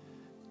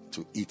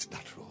to eat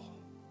that roll.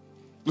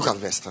 Look at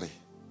verse 3.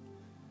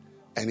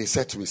 And he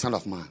said to me, Son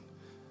of man,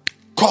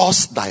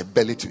 cause thy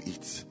belly to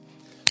eat.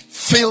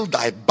 Fill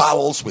thy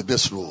bowels with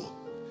this roll.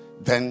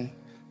 Then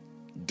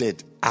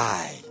did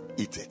I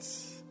eat it,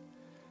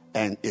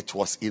 and it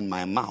was in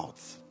my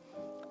mouth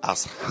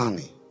as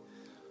honey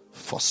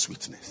for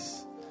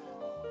sweetness.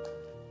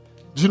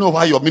 Do you know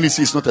why your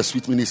ministry is not a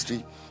sweet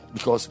ministry?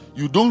 Because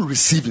you don't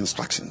receive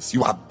instructions.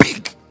 You are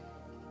big.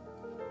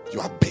 You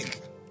are big.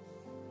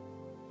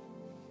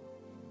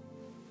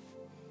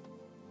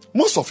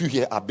 Most of you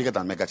here are bigger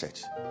than Mega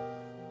Church.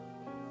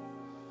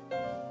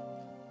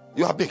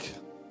 You are big.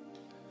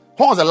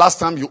 When was the last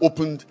time you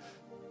opened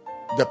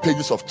the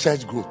pages of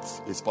Church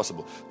Growth? It's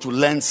possible to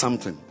learn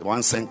something.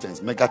 One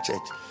sentence, Mega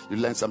Church. You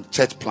learn some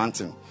church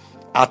planting,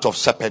 art of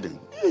shepherding.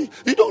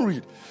 You don't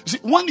read. You see,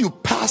 when you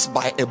pass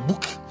by a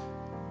book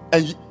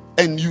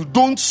and you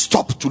don't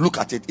stop to look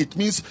at it, it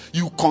means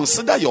you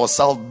consider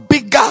yourself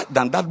bigger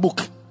than that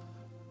book.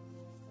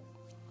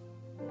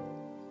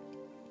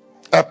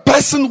 A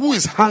person who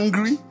is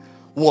hungry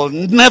will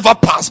never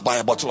pass by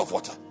a bottle of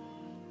water.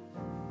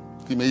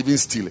 He may even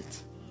steal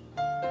it.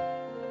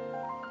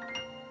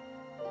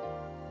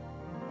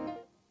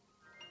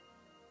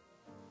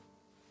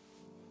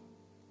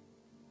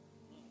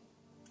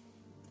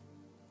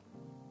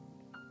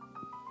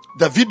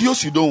 The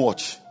videos you don't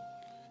watch,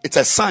 it's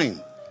a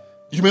sign.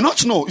 You may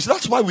not know.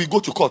 That's why we go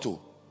to court.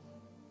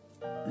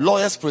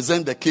 Lawyers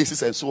present the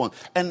cases and so on.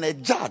 And a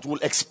judge will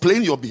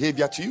explain your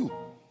behavior to you.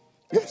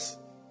 Yes.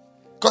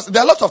 Because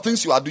there are a lot of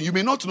things you are doing. You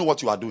may not know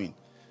what you are doing.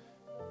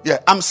 Yeah,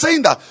 I'm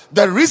saying that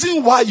the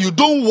reason why you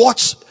don't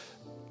watch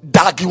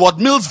Dag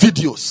Heward-Mills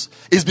videos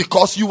is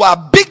because you are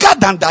bigger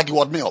than Dag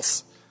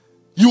Heward-Mills.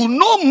 You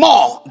know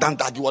more than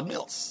Dag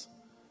Heward-Mills.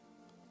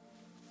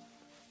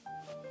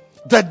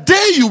 The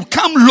day you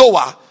come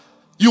lower,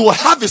 you will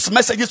have his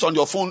messages on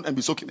your phone and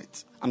be soaking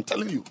it. I'm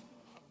telling you.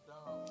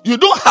 You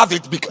don't have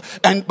it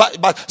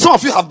but some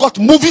of you have got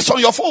movies on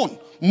your phone.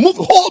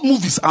 Whole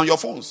movies are on your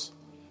phones.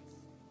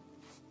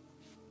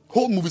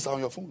 Whole movies are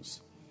on your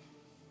phones.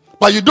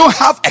 But you don't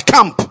have a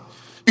camp.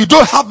 You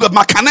don't have a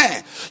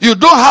Makane. You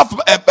don't have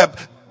a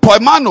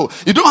Poemano.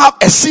 You don't have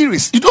a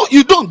series.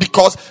 You don't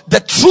because the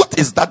truth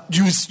is that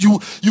you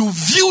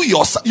view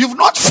yourself. You've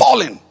not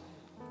fallen.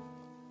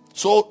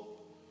 So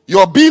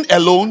your being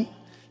alone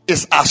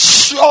is as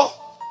sure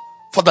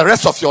for the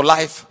rest of your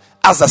life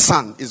as the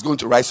sun is going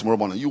to rise tomorrow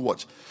morning. You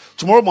watch.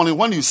 Tomorrow morning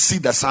when you see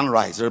the sun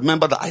rise,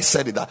 remember that I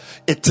said it, that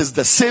it is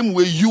the same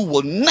way you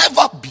will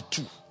never be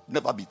two,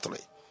 never be three.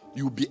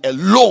 You will be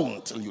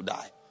alone till you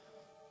die.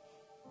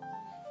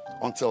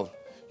 Until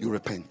you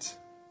repent.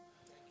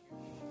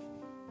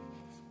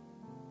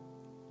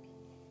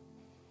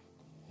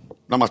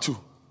 Number 2.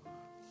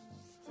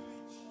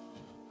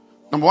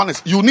 Number 1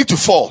 is you need to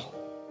fall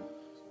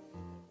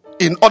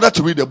in order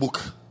to read a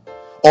book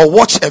or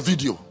watch a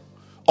video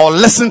or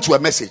listen to a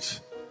message.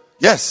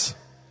 Yes.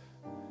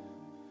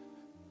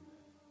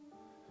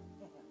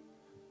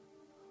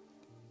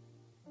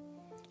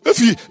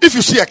 If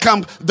you see a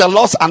camp, the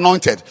Lord's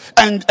anointed,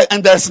 and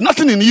there's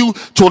nothing in you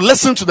to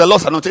listen to the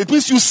Lord's anointed, it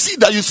means you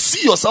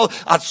see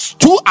yourself as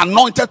too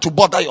anointed to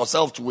bother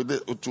yourself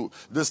to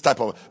this type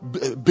of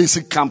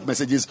basic camp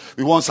messages.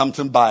 We want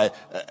something by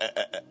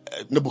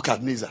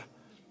Nebuchadnezzar.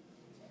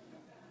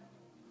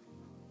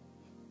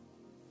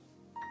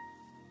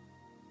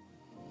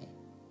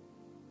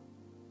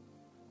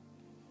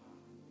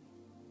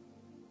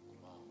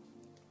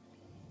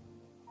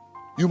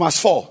 You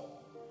must fall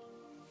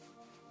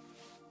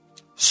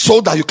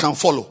so that you can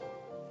follow.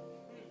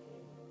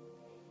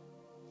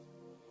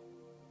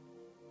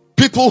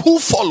 People who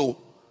follow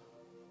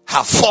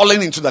have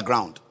fallen into the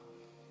ground.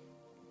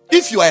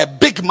 If you are a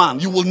big man,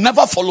 you will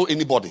never follow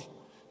anybody.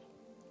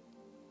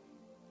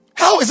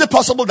 How is it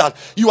possible that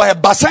you are a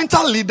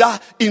Bacenta leader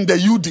in the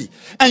UD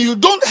and you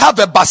don't have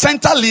a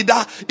Bacenta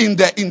leader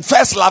in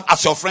First Love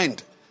as your friend?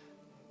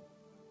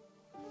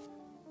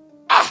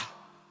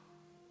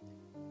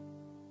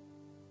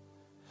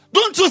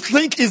 Don't you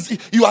think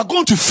you are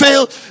going to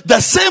fail the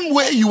same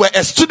way you were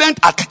a student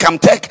at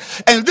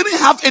Camtech and didn't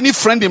have any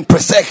friend in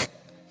Presec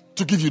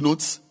to give you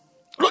notes?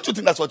 Don't you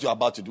think that's what you're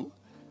about to do?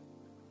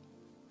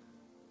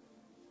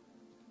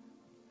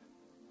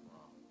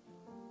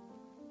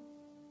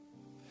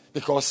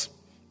 Because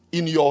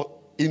in your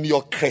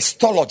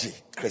Christology,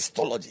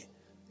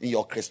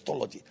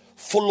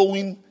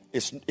 following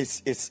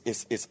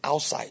is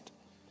outside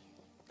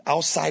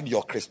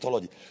your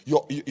Christology.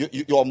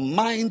 Your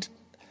mind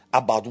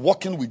about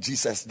walking with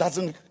Jesus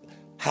doesn't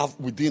have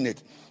within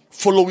it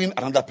following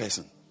another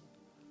person.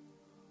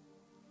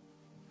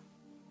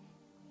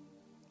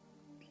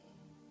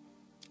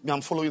 Me,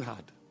 I'm following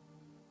hard.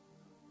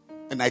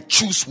 And I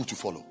choose who to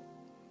follow.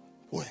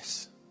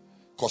 Yes.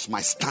 Because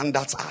my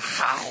standards are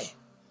high.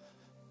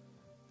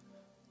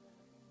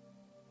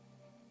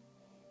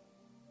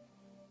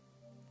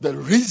 The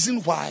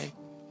reason why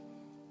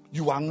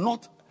you are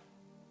not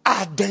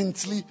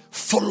ardently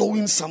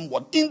following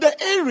someone in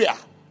the area,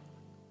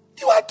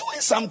 you are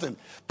doing something.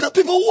 The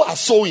people who are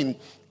sowing,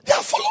 they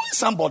are following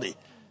somebody.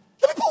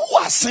 The people who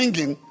are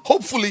singing,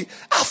 hopefully,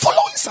 are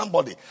following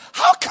somebody.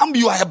 How come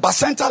you are a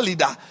Bacenta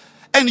leader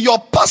and your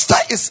pastor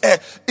is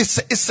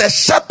a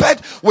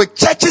shepherd with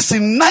churches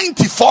in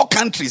 94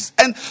 countries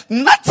and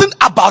nothing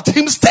about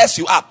him stirs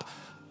you up?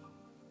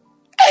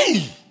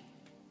 Hey!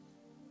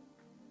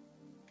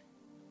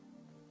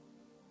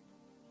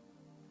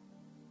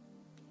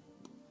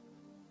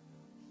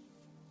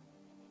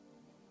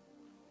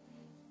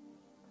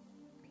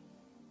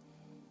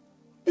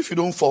 If you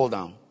don't fall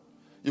down,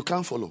 you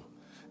can't follow.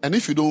 And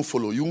if you don't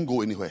follow, you won't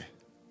go anywhere.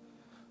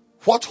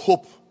 What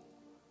hope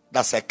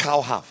does a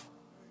cow have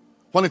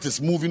when it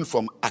is moving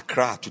from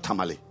Accra to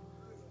Tamale?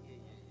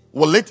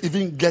 Will it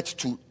even get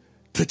to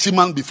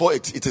Techiman before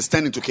it is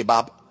turned into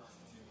kebab?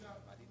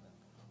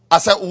 I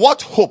said,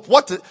 what hope?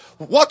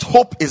 What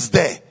hope is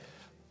there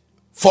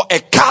for a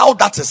cow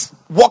that is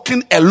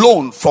walking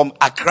alone from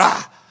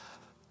Accra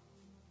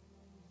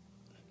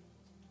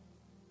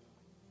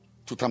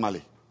to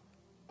Tamale?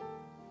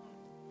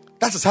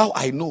 That is how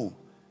I know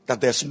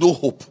that there's no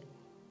hope.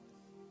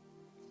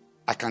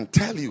 I can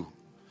tell you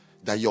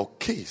that your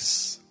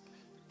case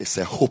is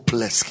a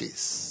hopeless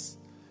case.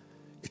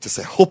 It is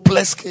a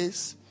hopeless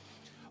case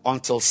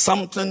until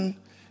something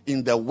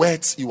in the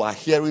words you are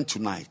hearing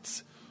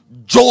tonight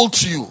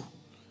jolts you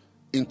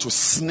into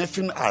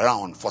sniffing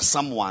around for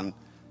someone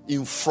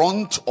in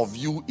front of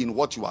you in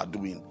what you are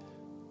doing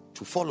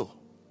to follow.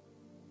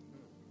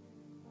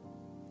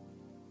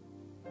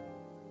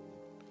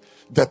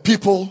 The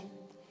people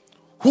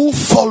who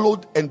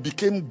followed and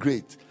became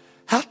great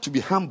had to be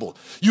humble.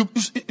 You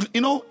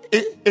know,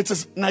 it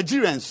is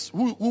Nigerians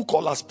who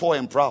call us poor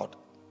and proud.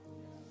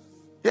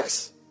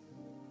 Yes.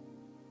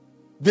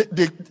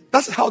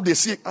 That's how they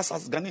see us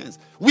as Ghanaians.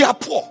 We are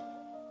poor.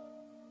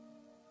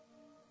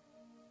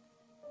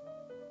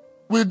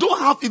 We don't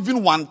have even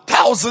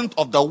 1,000th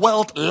of the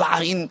wealth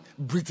lying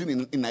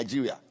breathing in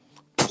Nigeria.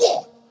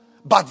 Poor,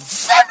 but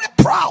very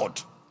proud.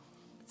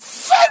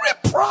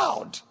 Very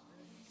proud.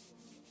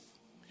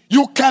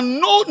 You can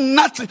know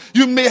nothing.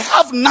 You may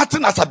have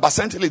nothing as a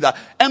Bacenta leader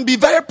and be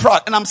very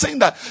proud. And I'm saying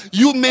that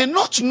you may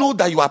not know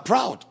that you are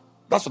proud.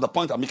 That's what the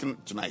point I'm making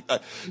tonight.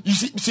 You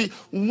see,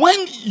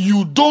 when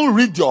you don't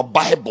read your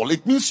Bible,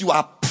 it means you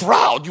are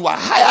proud. You are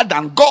higher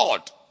than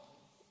God.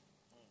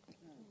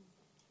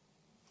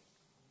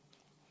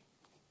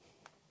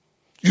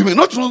 You may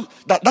not know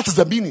that is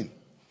the meaning.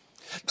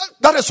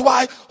 That is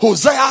why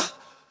Hosea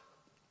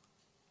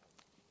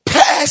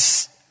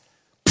pairs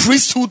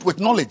priesthood with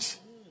knowledge.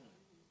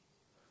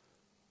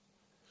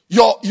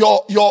 Your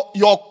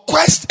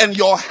quest and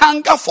your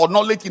hunger for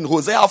knowledge in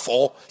Hosea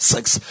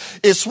 4:6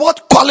 is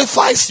what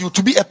qualifies you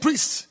to be a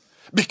priest.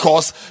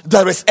 Because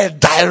there is a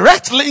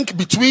direct link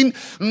between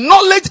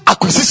knowledge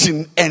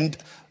acquisition and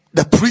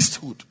the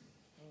priesthood.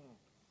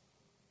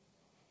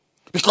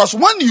 Because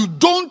when you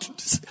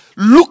don't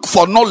look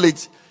for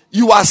knowledge,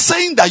 you are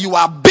saying that you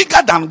are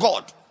bigger than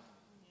God.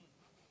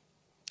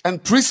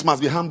 And priests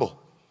must be humble.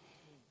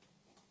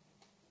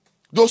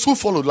 Those who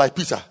followed, like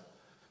Peter,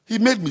 he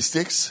made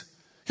mistakes.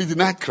 He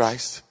denied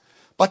Christ.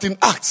 But in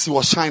Acts, he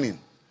was shining.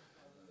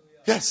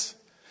 Yes.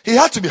 He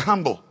had to be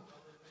humble.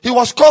 He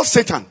was called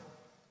Satan.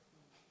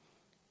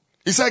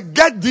 He said,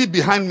 "Get thee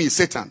behind me,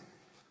 Satan."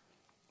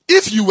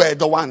 If you were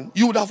the one,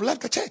 you would have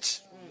left the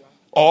church.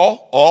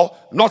 Or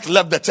not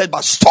left the church,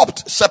 but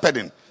stopped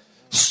shepherding.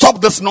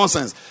 Stop this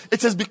nonsense.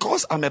 It is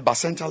because I'm a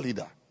Bacenta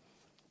leader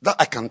that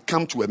I can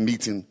come to a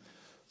meeting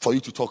for you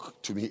to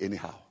talk to me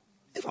anyhow.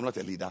 If I'm not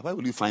a leader, where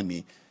will you find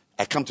me?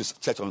 I come to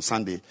church on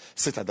Sunday,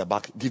 sit at the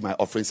back, give my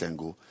offerings and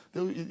go.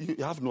 You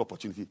have no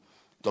opportunity to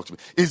talk to me.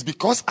 It's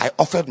because I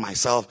offered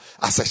myself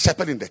as a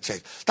shepherd in the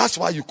church. That's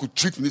why you could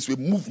treat me this way,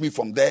 move me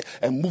from there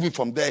and move me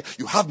from there.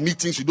 You have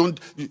meetings, you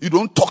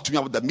don't talk to me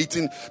about the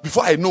meeting.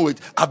 Before I know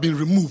it, I've been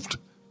removed.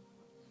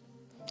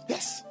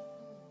 Yes.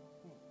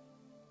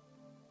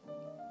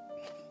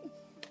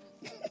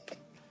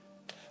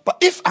 But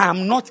if I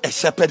am not a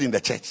shepherd in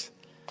the church,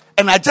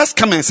 and I just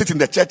come and sit in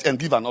the church and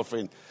give an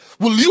offering,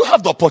 will you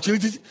have the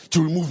opportunity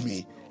to remove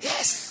me?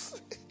 Yes.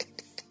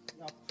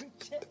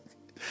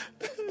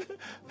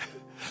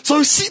 So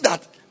you see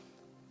that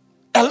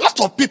a lot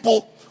of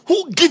people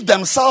who give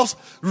themselves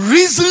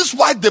reasons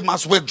why they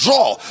must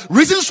withdraw,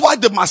 reasons why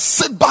they must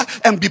sit back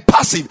and be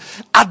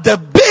passive, at the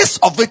base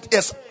of it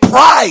is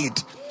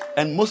pride.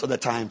 And most of the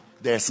time,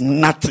 there's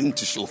nothing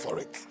to show for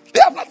it.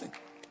 They have nothing.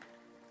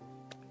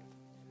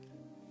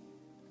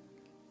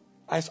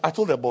 I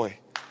told the boy,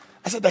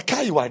 I said, the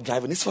car you are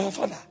driving is for your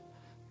father.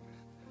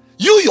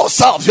 You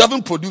yourself, you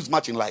haven't produced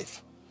much in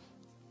life.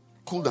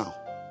 Cool down.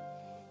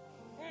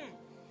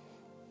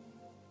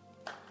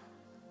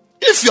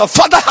 If your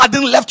father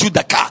hadn't left you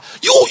the car,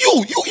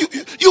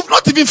 you've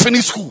not even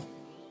finished school.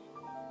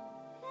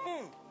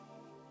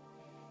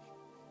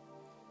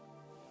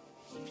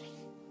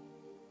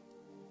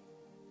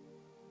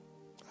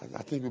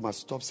 I think we must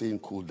stop saying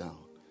cool down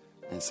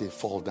and say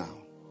fall down.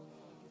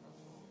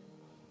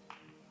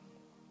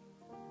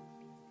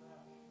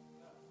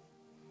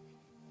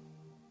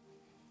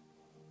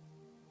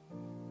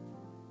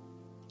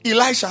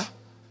 Elisha,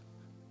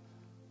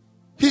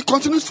 he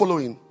continues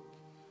following.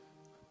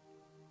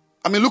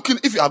 I mean, looking,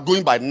 if you are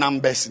going by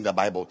numbers in the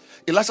Bible,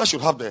 Elisha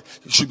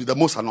should be the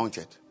most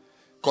anointed.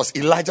 Because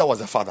Elijah was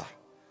the father.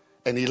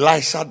 And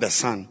Elisha, the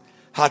son,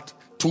 had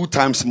 2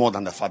 times more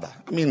than the father.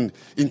 I mean,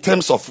 in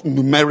terms of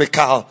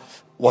numerical,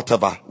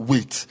 whatever,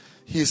 weight,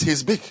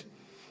 he's big.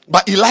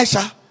 But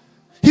Elisha,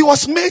 he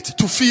was made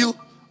to feel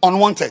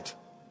unwanted.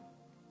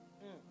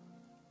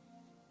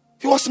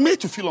 He was made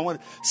to feel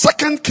unwanted.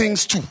 2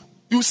 Kings 2.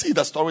 You see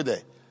the story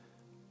there.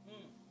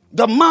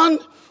 The man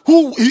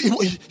who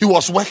he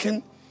was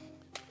working,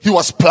 he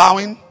was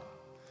plowing,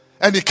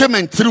 and he came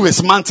and threw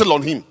his mantle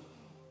on him.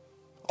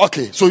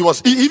 Okay, so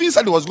he even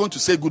said he was going to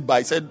say goodbye.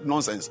 He said,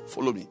 nonsense,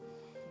 follow me.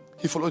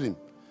 He followed him.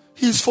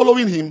 He's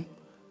following him.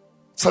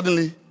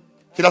 Suddenly,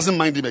 he doesn't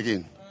mind him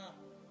again.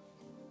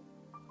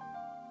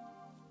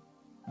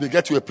 They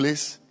get to a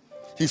place.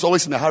 He's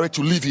always in a hurry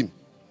to leave him.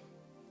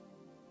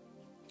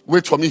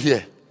 Wait for me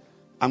here.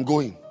 I'm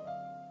going.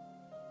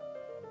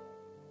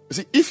 You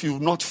see, if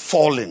you've not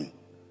fallen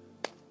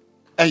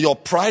and your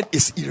pride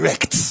is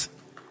erect,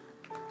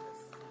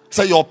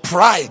 so your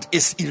pride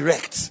is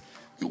erect,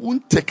 you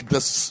won't take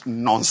this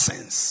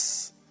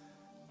nonsense.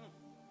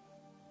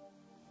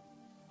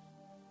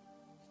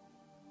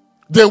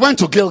 They went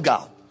to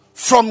Gilgal.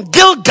 From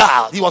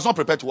Gilgal, he was not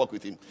prepared to work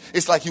with him.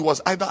 It's like he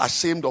was either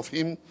ashamed of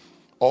him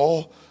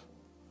or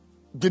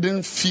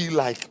didn't feel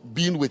like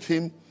being with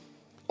him,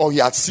 or he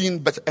had seen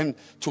better. And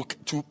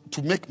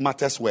to make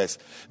matters worse,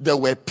 there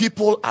were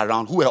people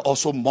around who were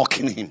also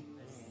mocking him.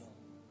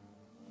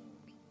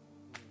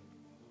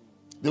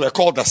 They were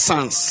called the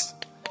sons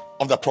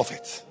of the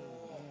prophet.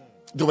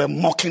 They were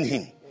mocking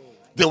him.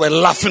 They were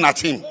laughing at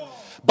him.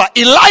 But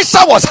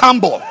Elisha was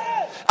humble.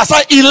 I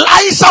said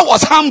Elisha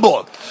was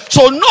humble.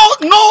 So no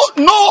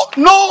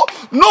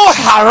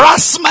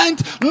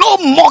harassment, no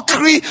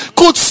mockery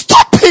could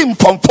stop him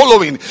from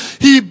following.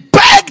 He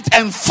begged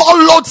and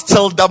followed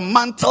till the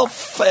mantle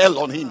fell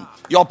on him.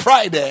 Your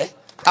pride there,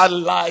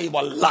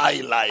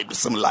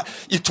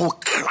 it will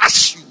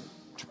crush you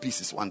to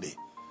pieces one day.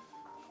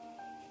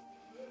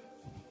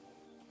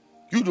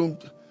 You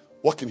don't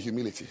walk in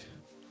humility.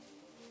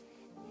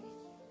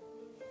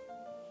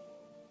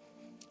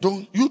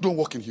 You don't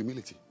walk in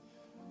humility.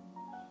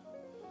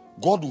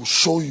 God will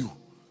show you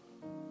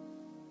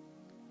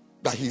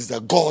that he is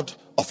the God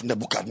of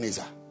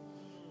Nebuchadnezzar.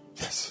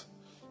 Yes.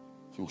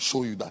 He will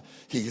show you that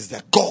he is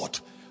the God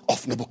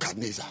of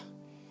Nebuchadnezzar.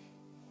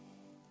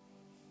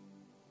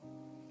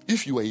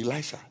 If you were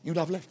Elisha, you'd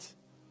have left.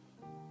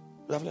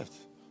 You'd have left.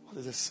 What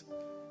is this?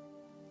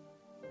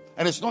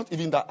 And it's not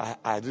even that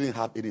I didn't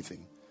have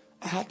anything.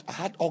 I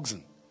had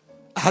oxen.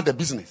 I had a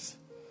business.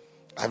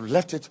 I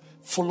left it,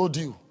 followed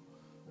you.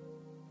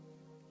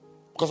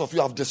 Because of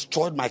you, I've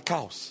destroyed my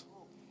cows.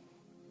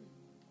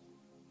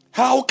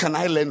 How can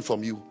I learn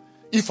from you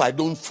if I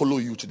don't follow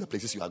you to the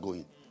places you are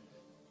going?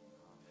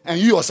 And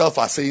you yourself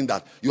are saying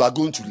that you are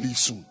going to leave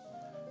soon.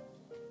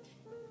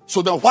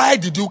 So then why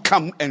did you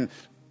come and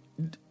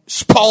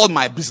spoil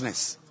my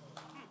business?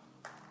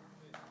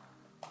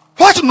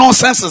 What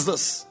nonsense is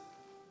this?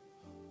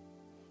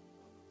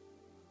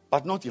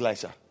 But not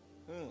Elisha.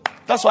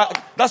 That's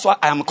why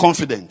I am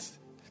confident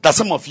that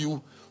some of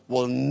you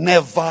will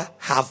never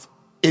have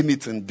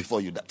anything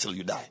before you die, till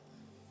you die.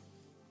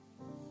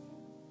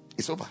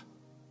 It's over.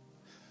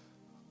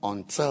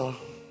 Until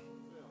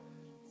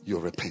you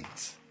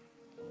repent.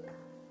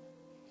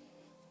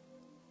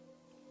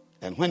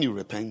 And when you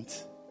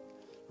repent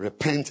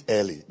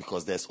early,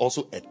 because there's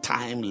also a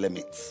time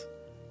limit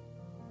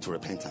to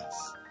repentance.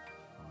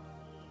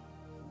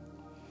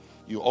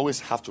 You always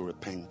have to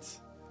repent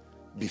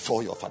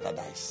before your father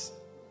dies.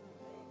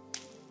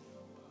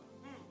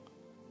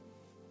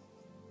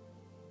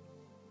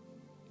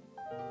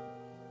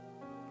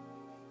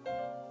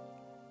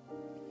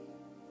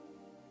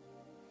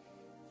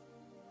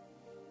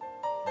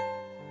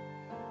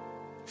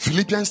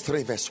 Philippians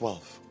 3 verse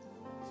 12.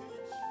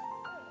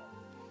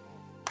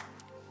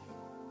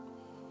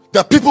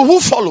 The people who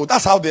follow,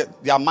 that's how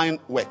their mind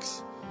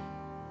works.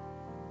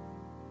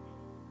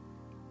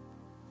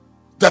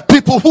 The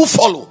people who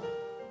follow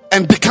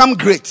and become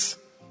great,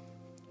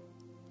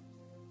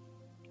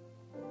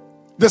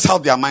 this is how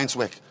their minds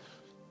work.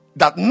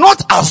 That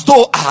not as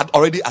though I had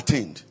already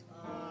attained.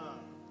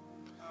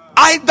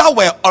 Either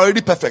we're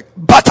already perfect,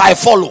 but I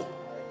follow.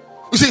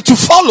 You see, to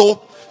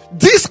follow,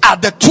 These are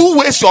the two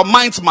ways your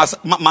mind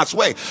must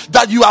work.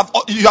 That you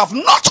have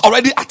not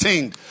already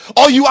attained,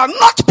 or you are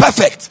not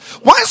perfect.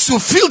 Once you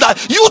feel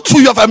that you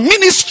too you have a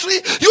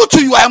ministry, you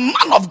too you are a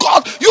man of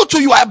God, you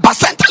too you are a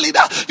bacenta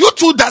leader, you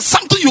too there's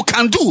something you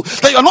can do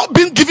that you're not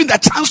being given the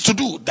chance to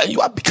do, then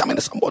you are becoming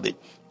somebody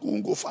who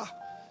won't go far.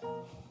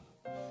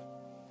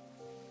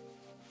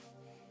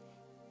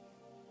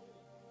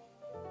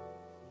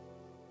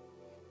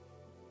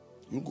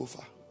 You won't go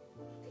far.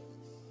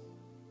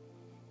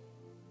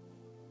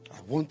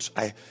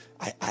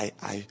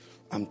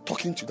 I'm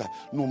talking to you that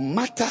no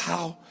matter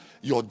how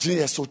your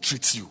GSO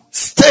treats you,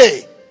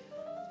 stay.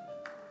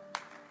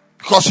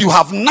 Because you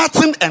have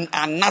nothing and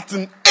are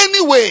nothing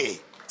anyway.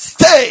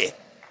 Stay.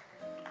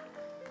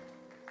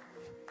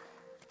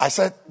 I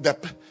said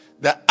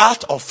the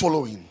art of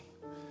following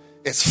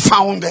is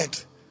founded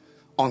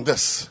on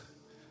this.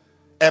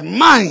 A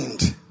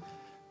mind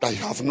that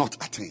you have not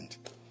attained.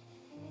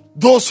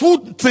 Those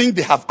who think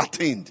they have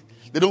attained,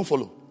 they don't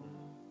follow.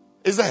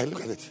 Is there?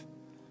 Look at it.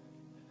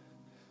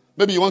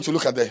 Maybe you want to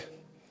look at the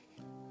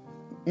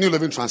New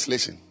Living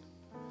Translation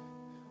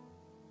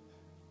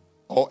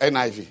or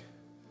NIV.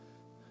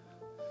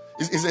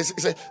 It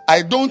says,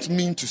 I don't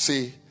mean to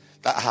say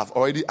that I have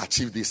already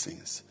achieved these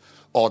things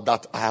or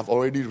that I have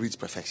already reached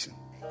perfection.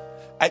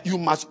 You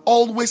must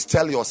always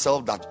tell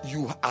yourself that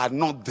you are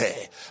not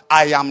there.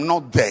 I am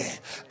not there.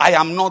 I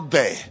am not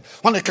there.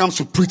 When it comes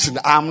to preaching,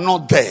 I am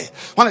not there.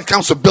 When it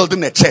comes to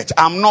building a church,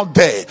 I'm not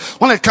there.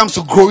 When it comes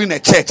to growing a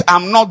church,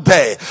 I'm not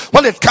there.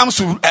 When it comes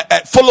to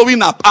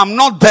following up, I'm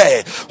not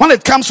there. When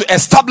it comes to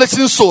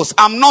establishing souls,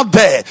 I'm not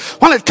there.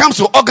 When it comes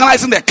to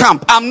organizing the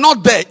camp, I'm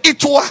not there.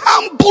 It will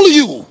humble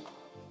you.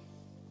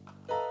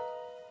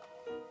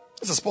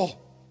 This is Paul.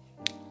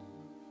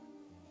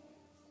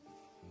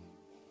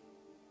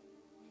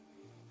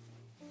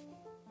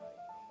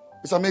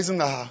 It's amazing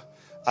that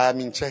I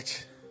am in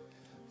church.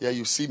 Yeah,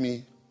 you see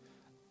me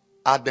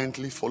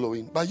ardently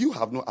following, but you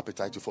have no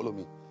appetite to follow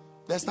me.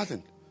 There's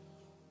nothing.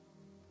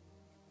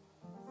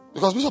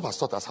 Because Bishop has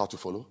taught us how to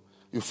follow.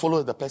 You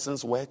follow the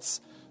person's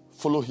words,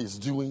 follow his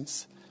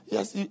doings.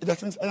 Yes,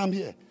 that means I am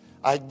here.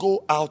 I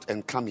go out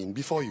and come in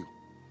before you.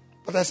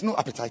 But there's no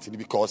appetite in it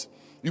because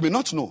you may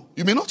not know.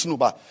 You may not know,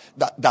 but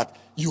that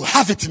you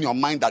have it in your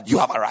mind that you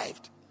have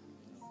arrived.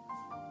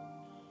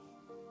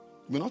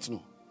 You may not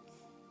know.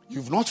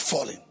 You've not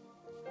fallen.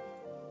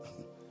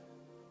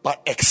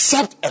 But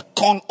except a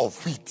corn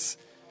of wheat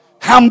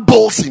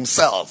humbles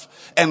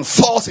himself and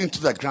falls into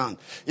the ground.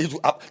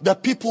 The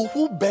people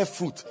who bear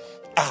fruit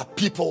are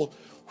people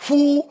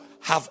who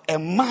have a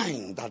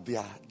mind that they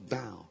are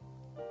down.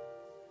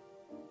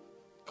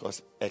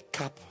 Because a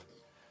cup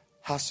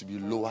has to be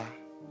lower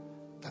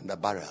than the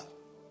barrel.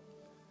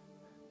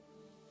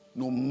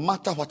 No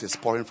matter what is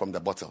pouring from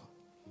the bottle,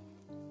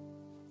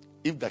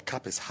 if the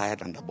cup is higher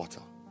than the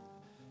bottle,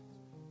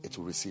 it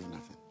will receive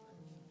nothing.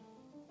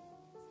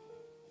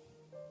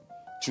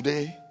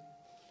 Today,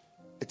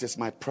 it is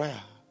my prayer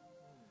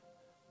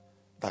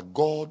that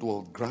God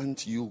will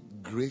grant you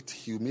great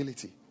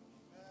humility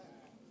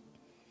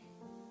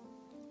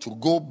to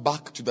go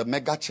back to the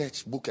mega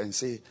church book and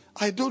say,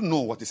 I don't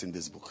know what is in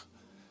this book.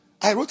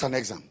 I wrote an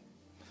exam,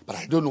 but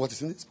I don't know what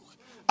is in this book.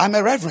 I'm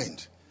a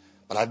reverend,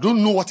 but I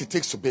don't know what it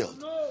takes to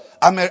build.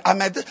 Many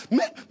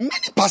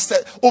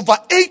pastors, over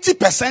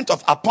 80%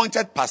 of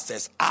appointed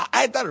pastors are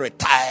either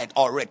retired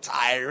or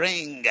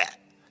retiring.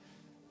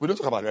 We don't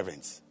talk about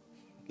reverends.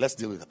 Let's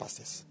deal with the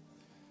pastors.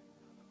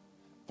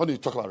 When you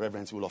talk about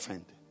reverends, you will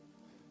offend.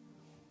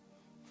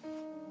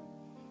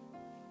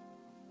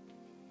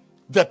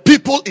 The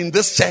people in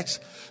this church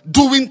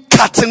doing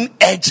cutting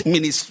edge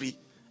ministry,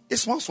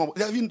 it's small.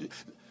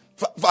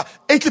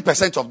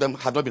 80% of them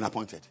have not been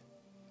appointed.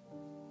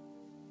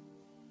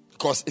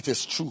 Because it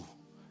is true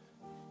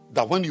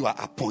that when you are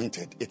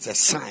appointed, it's a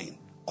sign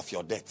of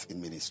your death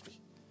in ministry.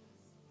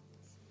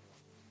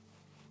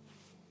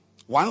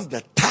 Once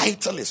the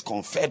title is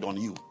conferred on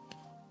you,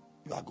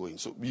 you are going.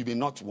 So you may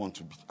not want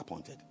to be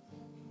appointed.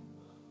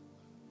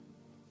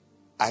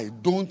 I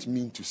don't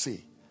mean to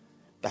say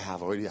that I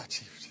have already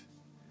achieved.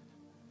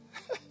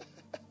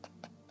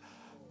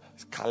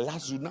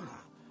 Kalazuna.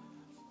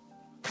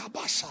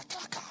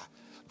 Kabashataka.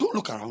 Don't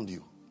look around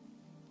you.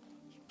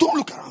 Don't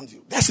look around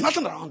you. There's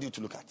nothing around you to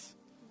look at.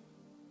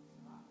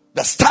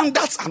 The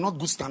standards are not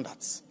good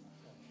standards.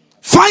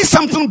 Find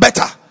something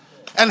better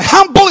and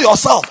humble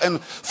yourself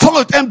and follow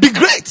it and be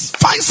great.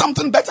 Find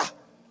something better.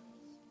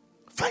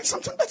 Find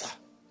something better.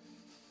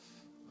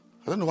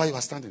 I don't know why you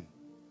are standing.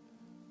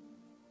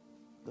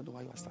 I don't know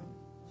why you are standing.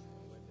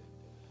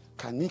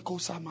 Kaniko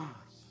sama.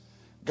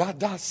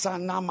 Gada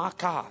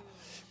sanamaka.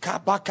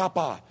 Kapa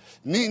kapa.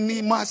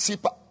 Nini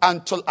masipa.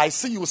 Until I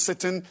see you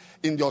sitting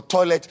in your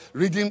toilet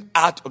reading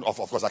art of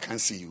course I can't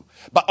see you.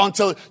 But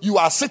until you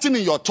are sitting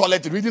in your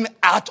toilet reading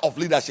art of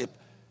leadership.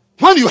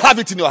 When you have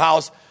it in your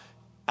house,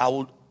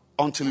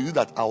 until you do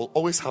that, I will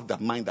always have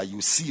that mind that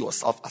you see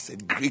yourself as a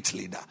great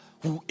leader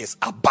who is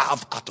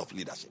above art of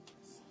leadership.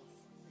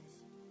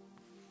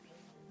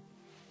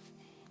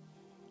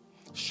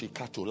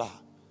 Shikatola.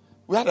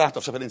 We had an art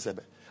of shepherding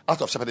Sebe.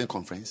 out of shepherding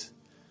conference.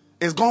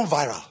 It's gone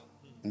viral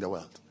in the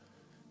world.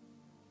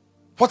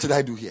 What did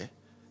I do here?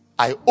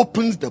 I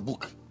opened the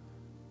book.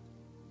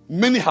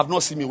 Many have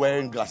not seen me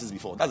wearing glasses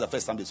before. That's the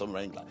first time they saw me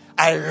wearing glasses.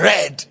 I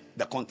read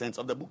the contents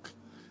of the book.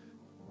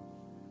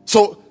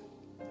 So,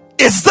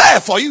 it's there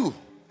for you.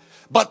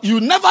 But you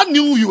never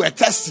knew you were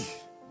thirsty.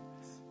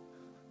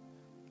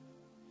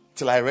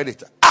 Till I read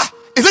it.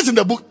 Is it in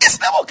the book? It's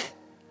in the book.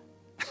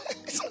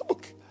 It's in the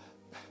book.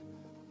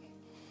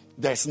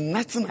 There's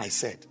nothing I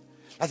said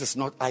that is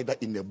not either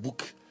in the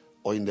book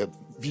or in the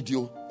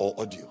video or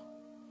audio.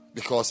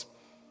 Because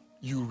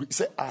you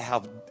say,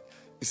 I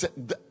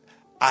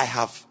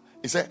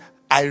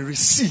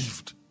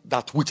received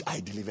that which I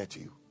delivered to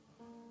you.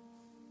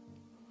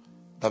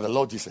 That the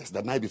Lord Jesus,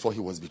 the night before he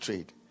was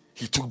betrayed,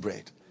 he took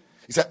bread.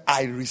 He said,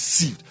 I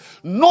received.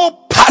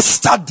 No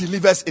pastor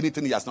delivers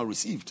anything he has not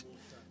received.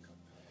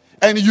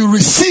 And you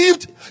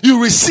received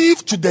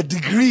to the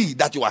degree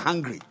that you are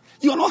hungry.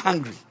 You are not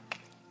hungry.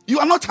 You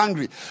are not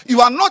hungry. You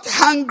are not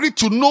hungry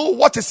to know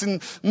what is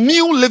in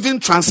New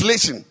Living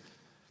Translation.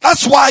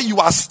 That's why you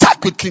are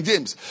stuck with King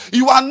James.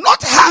 You are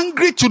not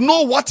hungry to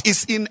know what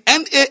is in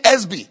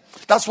NASB.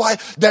 That's why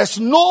there's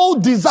no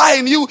desire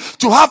in you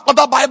to have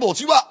other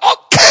Bibles. You are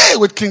okay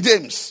with King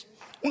James.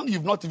 You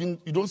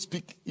don't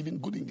speak even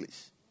good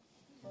English.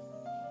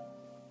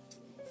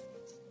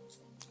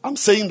 I'm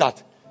saying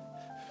that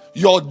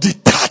your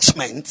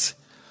detachment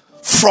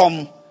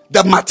from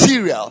the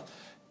material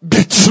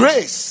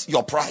betrays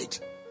your pride.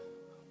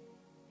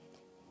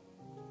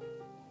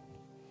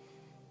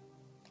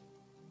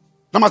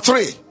 Number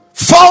 3,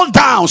 fall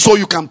down so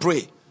you can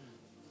pray.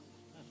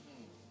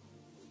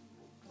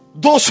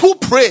 Those who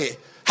pray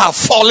have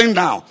fallen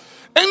down.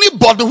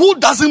 Anybody who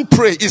doesn't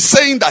pray is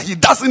saying that he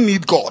doesn't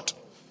need God.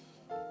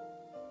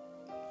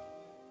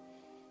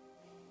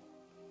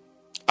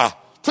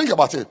 Think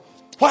about it.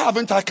 Why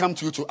haven't I come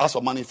to you to ask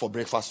for money for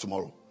breakfast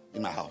tomorrow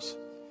in my house?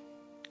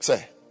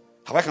 Say,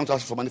 have I come to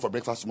ask you for money for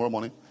breakfast tomorrow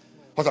morning?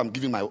 What I'm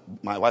giving my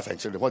wife and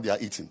children, what they are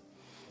eating.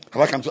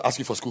 Have I come to ask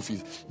you for school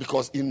fees?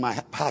 Because in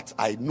my heart,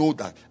 I know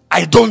that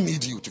I don't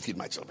need you to feed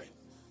my children.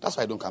 That's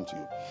why I don't come to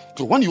you.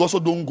 So when you also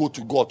don't go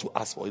to God to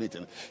ask for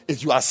anything,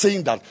 if you are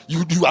saying that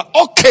you are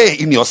okay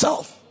in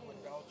yourself.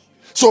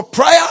 So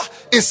prayer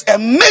is a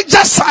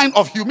major sign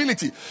of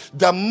humility.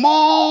 The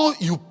more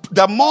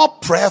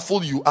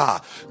prayerful you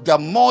are, the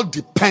more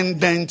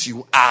dependent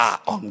you are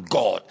on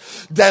God.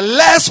 The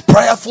less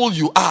prayerful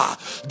you are,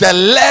 the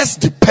less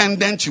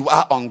dependent you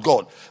are on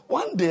God.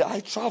 One day I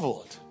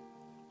traveled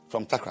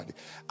from Takrady.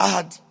 I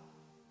had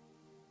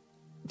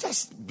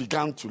just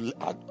begun to,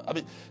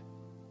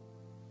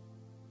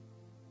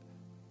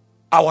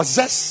 I was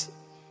just,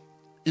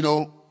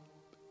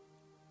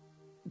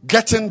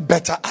 getting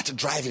better at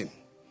driving.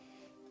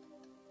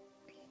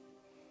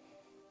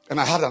 And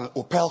I had an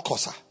Opel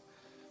Corsa.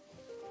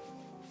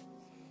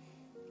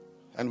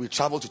 And we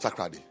traveled to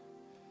Takrady.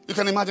 You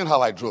can imagine how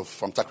I drove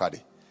from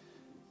Takrady.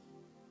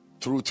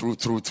 Through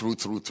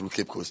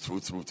Cape Coast,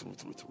 through to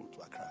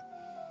Accra.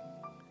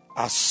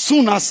 As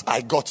soon as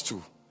I got to,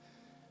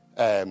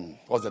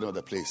 what's the name of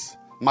the place?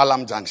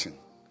 Malam Junction.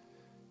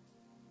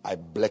 I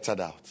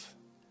blurted out,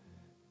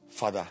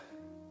 Father,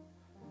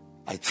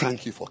 I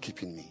thank you for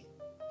keeping me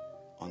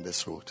on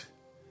this road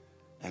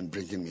and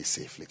bringing me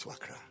safely to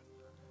Accra.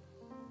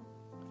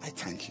 I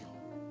thank you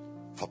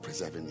for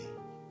preserving me.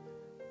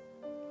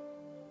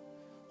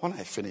 When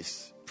I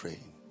finished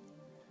praying,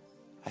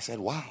 I said,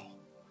 wow,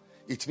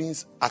 it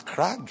means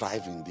Accra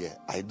driving there,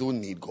 I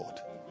don't need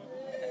God.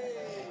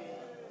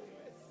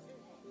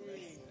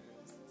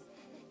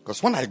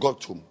 Because when I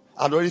got home,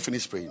 I'd already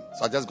finished praying,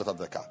 so I just got out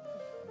of the car.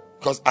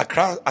 Because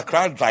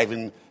Accra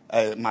driving,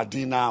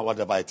 Medina,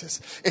 whatever it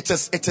is. It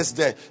is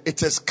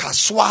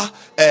Kaswa,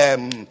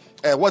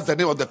 what's the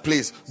name of the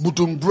place?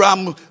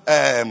 Budumbram,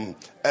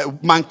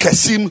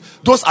 Mankesim.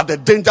 Those are the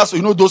dangers.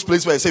 You know those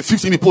places where you say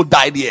 15 people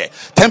died here,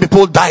 10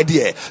 people died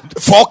here,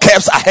 4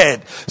 curves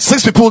ahead,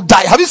 6 people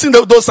died. Have you seen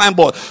those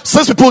signboards?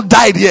 6 people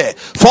died here,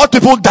 4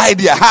 people died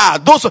here.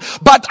 Those.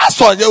 But as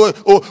for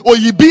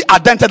you be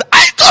identified,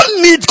 I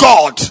don't need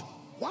God.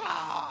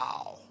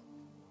 Wow.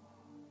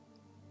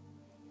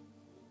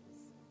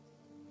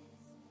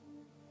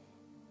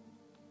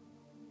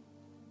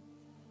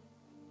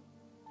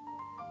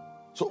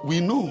 So we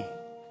know,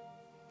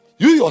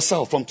 you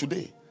yourself from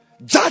today,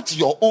 judge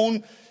your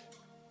own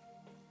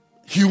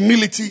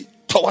humility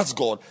towards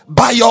God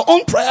by your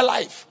own prayer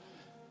life.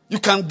 You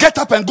can get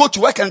up and go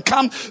to work and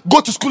come, go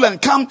to school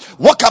and come,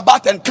 walk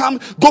about and come,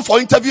 go for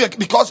interview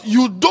because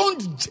you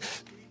don't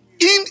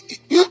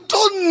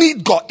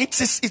need God.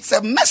 It's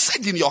a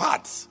message in your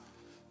heart.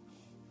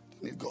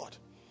 You need God.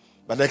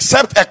 But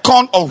except a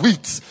corn of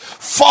wheat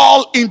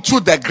fall into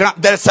the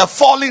ground, there's a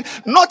falling,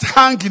 not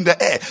hang in the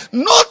air.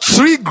 No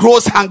tree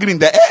grows hanging in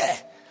the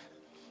air.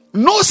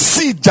 No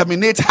seed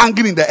germinates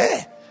hanging in the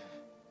air.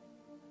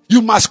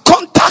 You must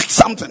contact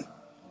something.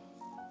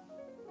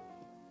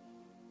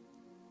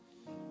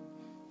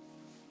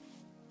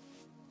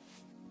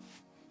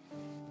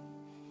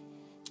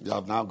 You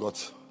have now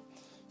got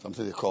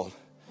something they call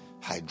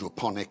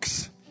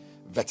hydroponics,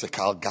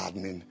 vertical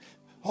gardening,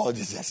 all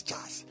this is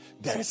just.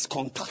 There is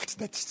contact.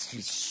 That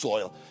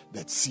soil,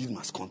 that seed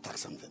must contact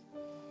something.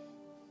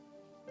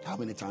 How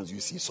many times do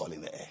you see soil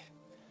in the air?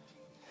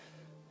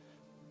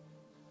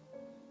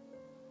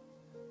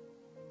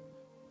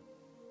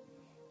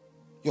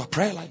 Your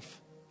prayer life.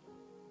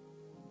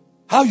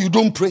 How you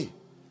don't pray.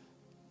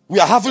 We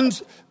are having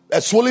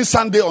a swollen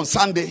Sunday on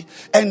Sunday,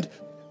 and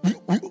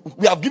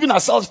we have given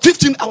ourselves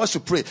 15 hours to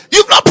pray.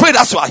 You've not prayed,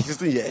 that's why he's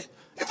still here.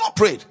 You've not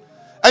prayed.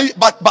 And,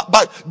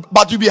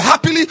 but you'll be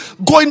happily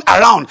going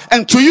around,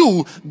 and to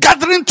you,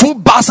 gathering 2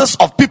 buses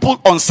of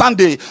people on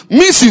Sunday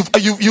means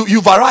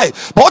you've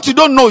arrived. But what you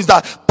don't know is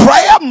that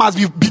prayer must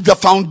be the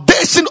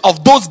foundation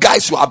of those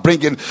guys you are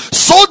bringing,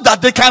 so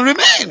that they can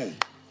remain.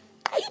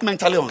 Are you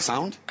mentally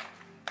unsound?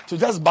 To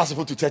just bus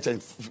people to church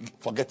and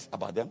forget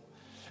about them?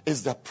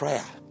 It's the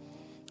prayer.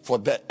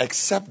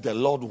 Except the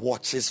Lord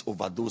watches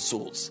over those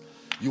souls,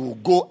 you will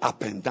go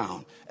up and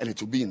down and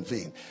it will be in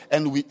vain.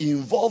 And we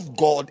involve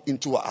God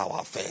into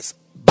our affairs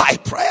by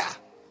prayer.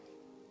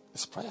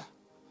 It's prayer.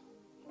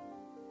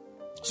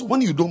 So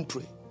when you don't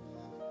pray,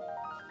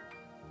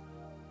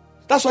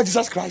 that's what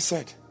Jesus Christ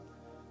said.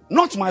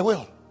 Not my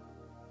will.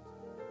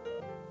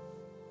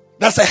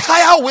 There's a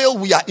higher will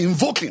we are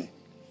invoking.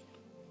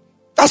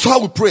 That's how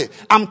we pray.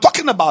 I'm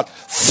talking about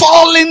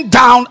falling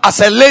down as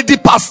a lady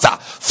pastor.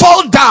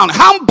 Fall down,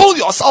 humble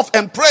yourself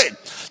and pray.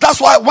 That's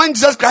why when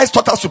Jesus Christ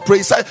taught us to pray,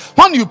 he said,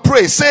 when you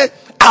pray, say,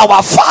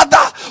 our Father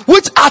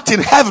which art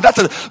in heaven. That's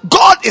it.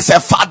 God is a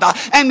father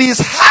and he's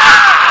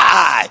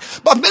high.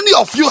 But many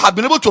of you have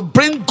been able to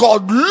bring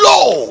God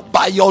low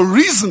by your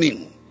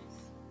reasoning.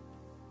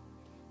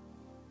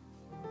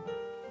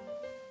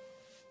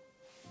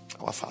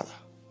 Our Father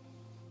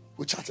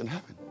which art in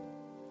heaven.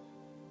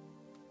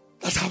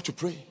 That's how to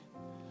pray.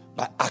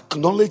 By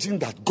acknowledging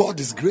that God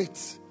is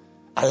great.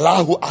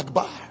 Allahu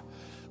Akbar.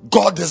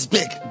 God is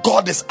big.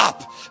 God is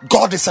up.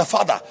 God is a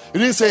father. He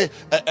didn't say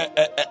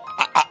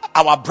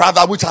our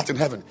brother which art in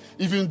heaven.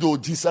 Even though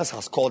Jesus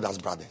has called us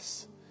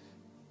brothers.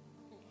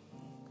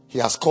 He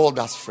has called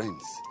us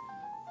friends.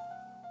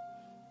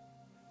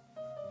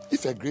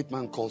 If a great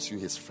man calls you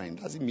his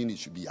friend, doesn't mean he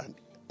should be a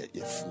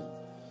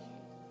fool.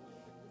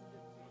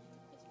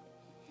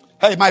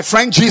 Hey, my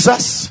friend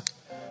Jesus.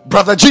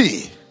 Brother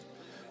G.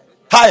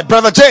 Hi,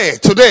 Brother J.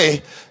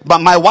 Today,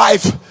 but my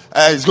wife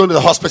is going to the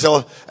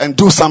hospital and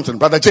do something.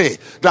 Brother J.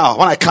 Now,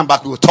 when I come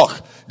back, we will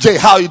talk. Jay,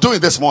 how are you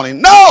doing this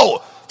morning?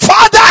 No!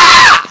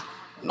 Father!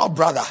 Not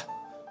brother.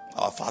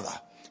 Our Father.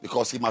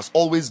 Because he must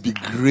always be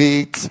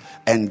great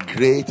and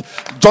great.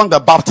 John the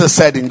Baptist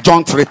said in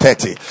John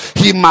 3:30,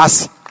 he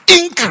must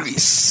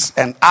increase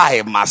and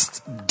I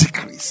must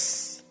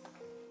decrease.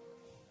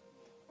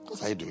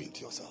 What are you doing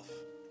to yourself?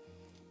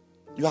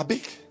 You are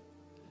big.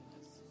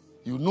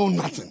 You know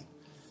nothing.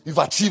 You've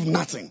achieved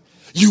nothing.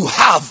 You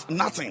have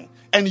nothing.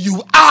 And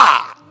you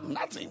are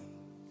nothing.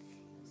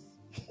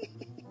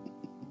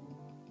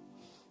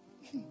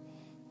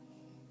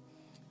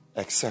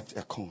 Except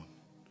a corn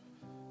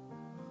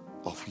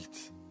of wheat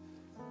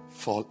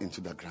fall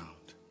into the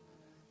ground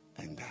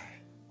and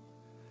die.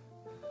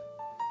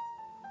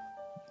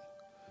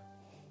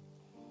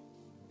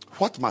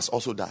 What must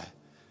also die?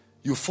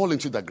 You fall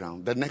into the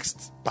ground. The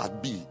next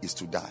part B is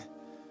to die.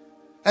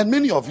 And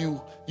many of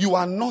you, you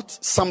are not,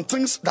 some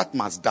things that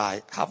must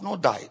die have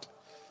not died.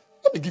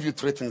 Let me give you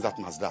 3 things that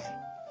must die.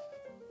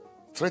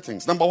 3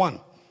 things. Number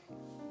 1,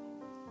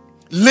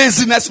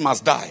 laziness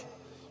must die.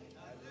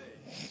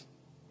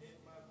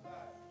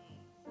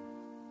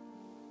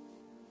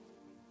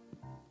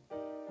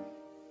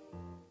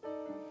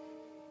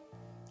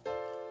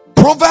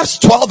 Proverbs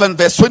 12 and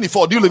verse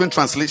 24. Do you live in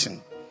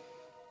translation?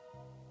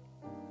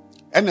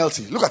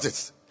 NLT. Look at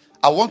it.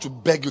 I want to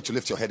beg you to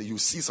lift your head. You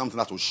see something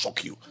that will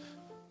shock you.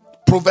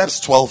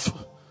 Proverbs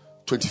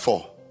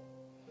 12:24.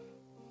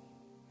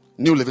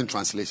 New Living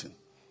Translation.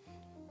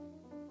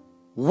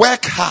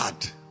 Work hard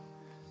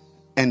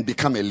and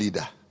become a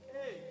leader.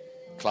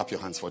 Clap your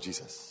hands for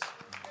Jesus.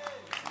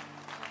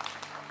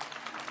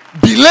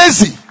 Be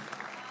lazy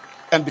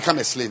and become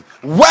a slave.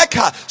 Work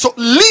hard. So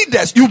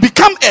leaders, you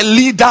become a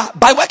leader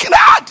by working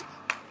hard.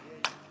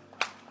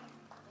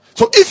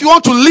 So if you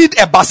want to lead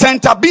a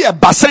bacenta, be a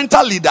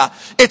bacenta leader.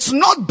 It's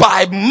not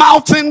by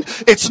mouthing.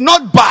 It's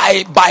not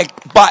by I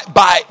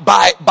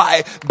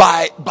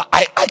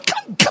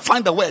can't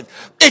find the word.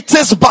 It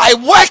is by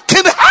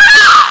working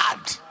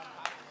hard.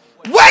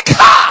 Work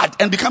hard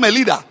and become a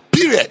leader.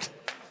 Period.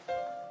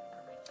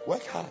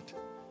 Work hard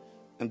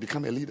and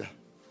become a leader.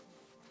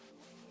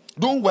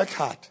 Don't work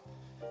hard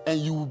and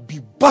you will be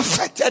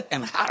buffeted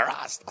and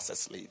harassed as a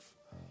slave.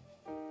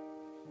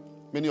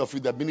 Many of you,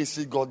 the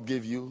ministry God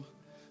gave you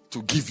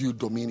to give you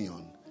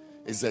dominion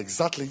is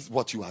exactly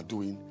what you are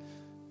doing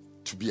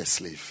to be a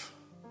slave.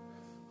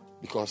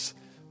 Because,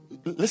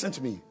 listen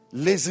to me,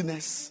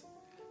 laziness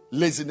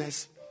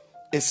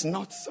is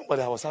not,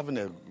 I was having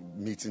a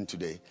meeting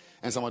today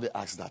and somebody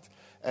asked that,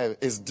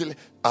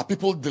 are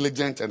people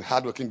diligent and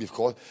hardworking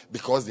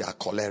because they are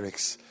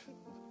cholerics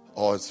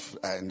or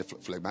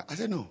phlegmatic? I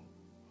said no,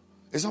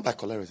 it's not by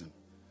cholerism.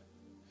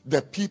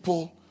 The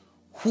people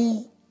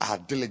who are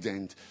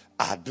diligent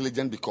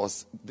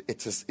because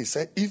it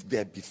said, if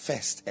there be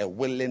first a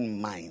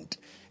willing mind.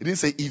 It didn't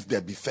say if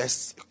there be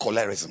first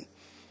cholerism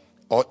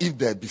or if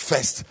there be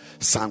first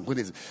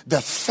sanguinism.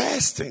 The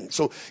first thing.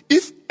 So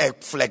if a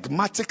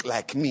phlegmatic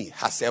like me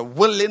has a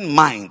willing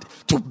mind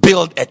to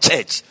build a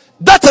church,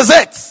 that is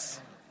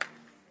it.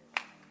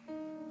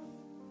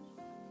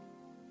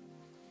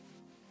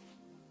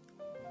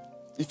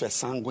 If a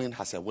sanguine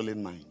has a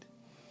willing mind,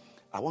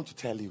 I want to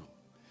tell you,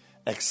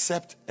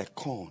 except a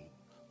corn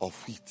of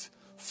wheat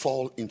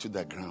fall into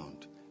the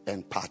ground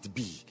and part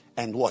B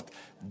and what?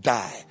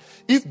 Die.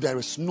 If there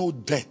is no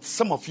death,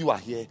 some of you are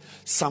here,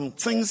 some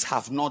things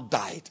have not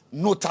died,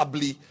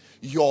 notably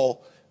your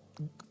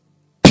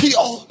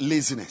pure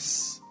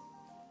laziness.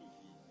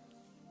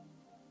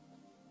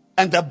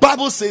 And the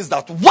Bible says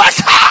that work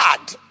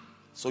hard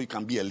so you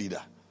can be a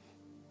leader.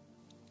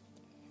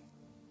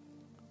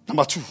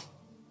 Number 2,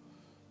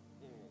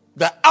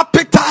 the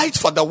appetite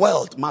for the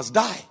world must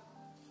die.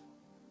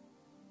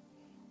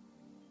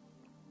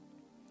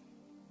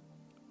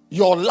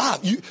 Your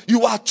love,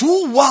 you are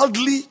too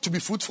worldly to be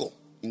fruitful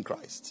in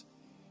Christ.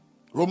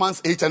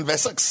 Romans 8 and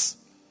verse 6.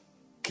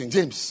 King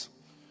James.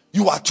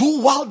 You are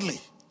too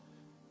worldly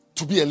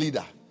to be a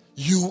leader.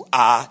 You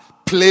are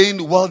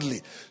plain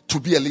worldly to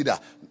be a leader.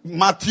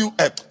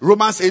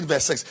 Romans 8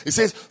 verse 6. It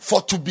says,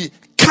 for to be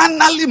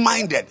carnally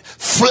minded,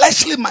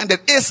 fleshly minded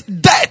is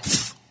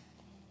death.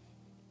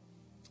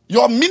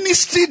 Your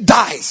ministry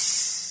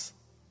dies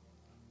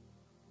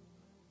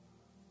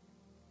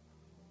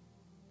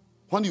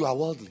when you are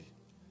worldly,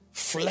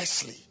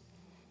 fleshly.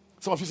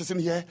 Some of you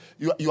sitting here,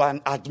 you are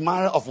an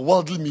admirer of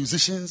worldly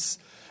musicians.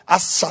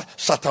 As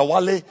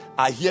Shatawale,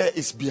 I hear,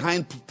 is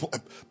behind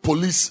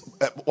police,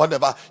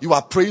 whatever. You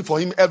are praying for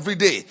him every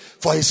day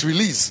for his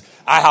release.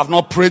 I have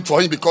not prayed for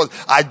him because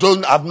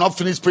I've not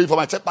finished praying for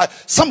my church. But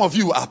some of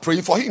you are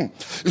praying for him.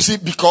 You see,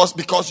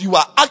 because you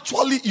are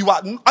actually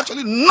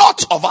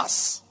not of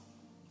us.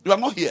 You are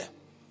not here.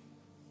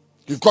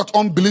 You've got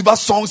unbeliever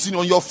songs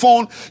on your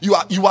phone. You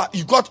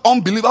got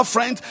unbeliever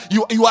friends.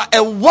 You are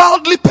a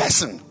worldly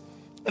person.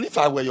 And if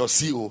I were your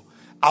CEO,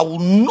 I will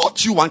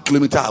knock you 1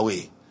 kilometer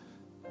away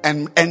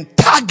and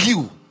tag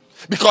you.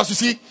 Because you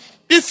see,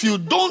 if you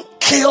don't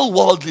kill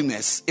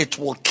worldliness, it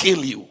will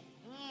kill you.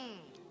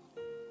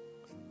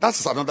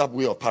 That's another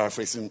way of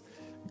paraphrasing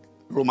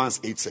Romans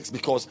 8:6.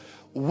 Because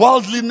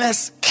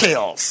worldliness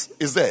kills.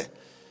 Is there?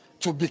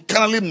 To be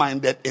carnally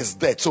minded is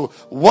dead. So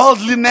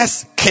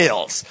worldliness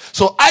kills.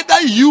 So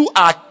either you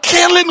are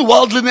killing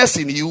worldliness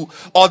in you,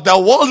 or the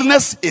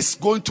worldliness is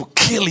going to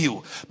kill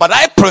you. But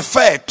I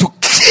prefer to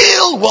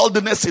kill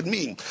worldliness in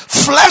me.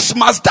 Flesh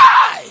must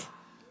die.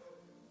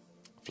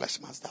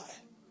 Flesh must die.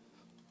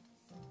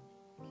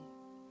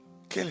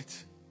 Kill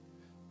it.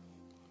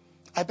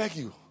 I beg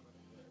you.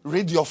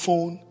 Read your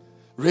phone.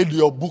 Read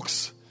your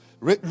books.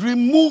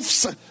 Remove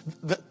sin.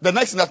 The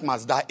next thing that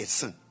must die is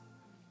sin.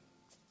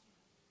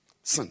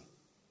 Sin.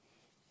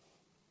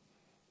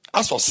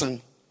 As for sin,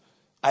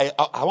 I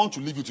want to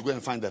leave you to go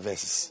and find the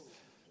verses.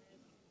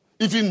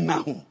 Even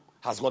Nahum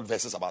has got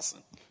verses about sin.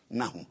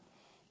 Nahum.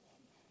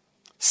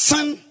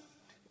 Sin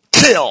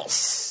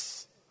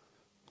kills.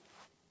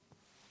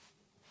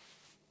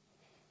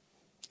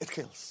 It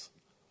kills.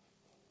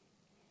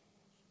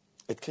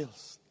 It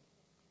kills.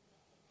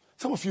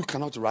 Some of you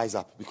cannot rise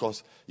up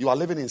because you are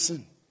living in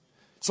sin.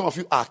 Some of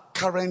you are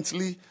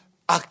currently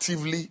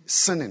actively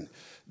sinning.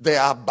 There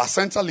are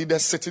Bacenta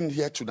leaders sitting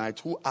here tonight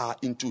who are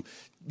into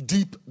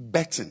deep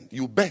betting.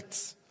 You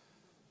bet.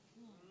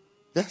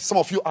 Yeah? Some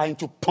of you are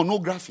into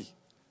pornography.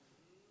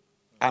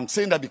 I'm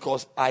saying that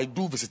because I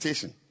do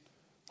visitation.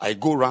 I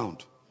go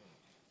around.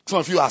 Some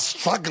of you are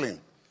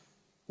struggling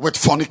with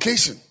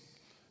fornication.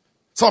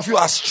 Some of you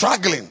are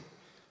struggling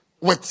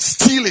with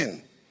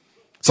stealing.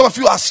 Some of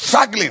you are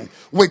struggling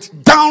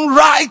with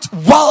downright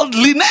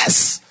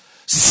worldliness.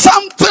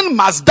 Something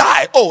must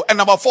die. Oh, and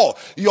number 4,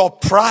 your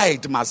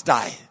pride must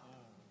die.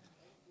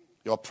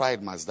 Your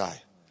pride must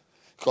die.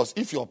 Because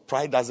if your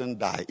pride doesn't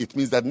die, it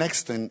means the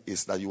next thing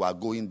is that you are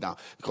going down.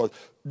 Because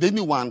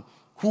anyone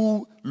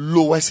who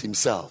lowers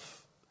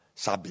himself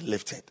shall be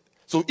lifted.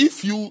 So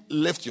if you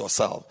lift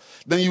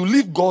yourself, then you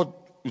leave God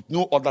with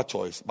no other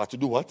choice but to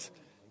do what?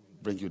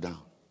 Bring you down.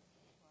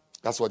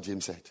 That's what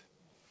James said.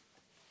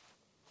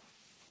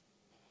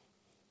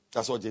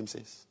 That's what James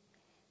says.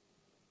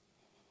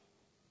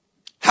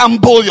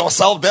 Humble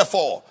yourself,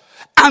 therefore,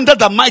 under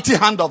the mighty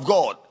hand of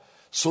God,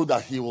 so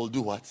that he will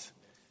do what?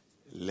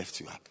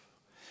 Lift you up.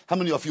 How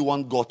many of you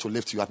want God to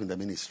lift you up in the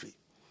ministry?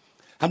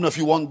 How many of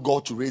you want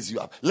God to raise you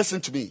up?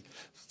 Listen to me.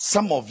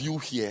 Some of you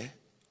here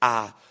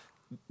are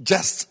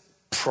just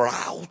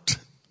proud.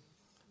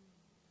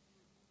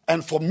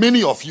 And for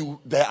many of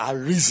you, there are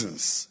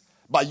reasons,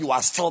 but you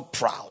are still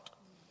proud.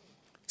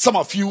 Some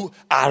of you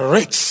are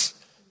rich.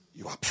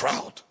 You are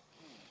proud.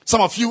 Some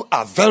of you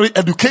are very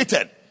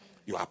educated.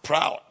 You are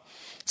proud.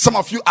 Some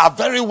of you are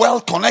very well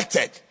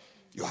connected.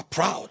 You are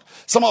proud.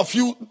 Some of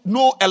you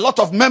know a lot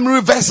of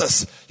memory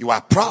verses. You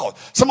are proud.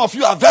 Some of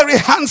you are very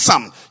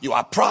handsome. You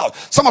are proud.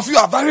 Some of you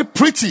are very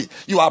pretty.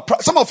 You are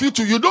proud. Some of you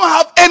too, you don't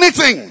have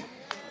anything.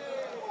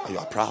 You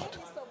are proud.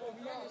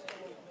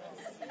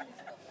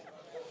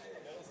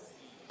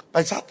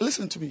 But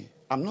listen to me.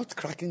 I'm not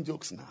cracking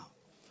jokes now.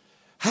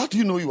 How do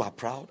you know you are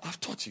proud? I've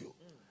taught you.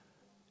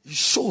 It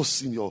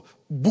shows in your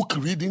book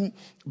reading,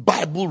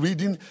 Bible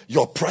reading,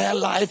 your prayer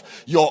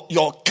life, your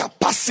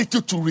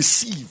capacity to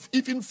receive,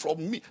 even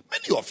from me.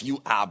 Many of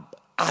you are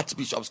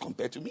archbishops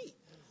compared to me.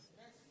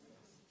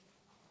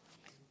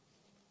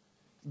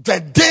 The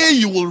day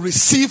you will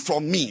receive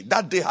from me,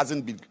 that day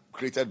hasn't been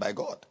created by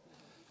God.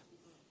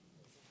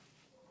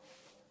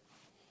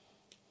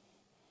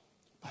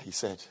 But he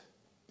said,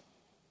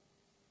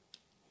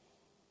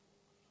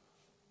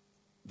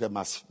 there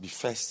must be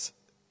first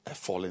a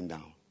falling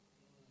down.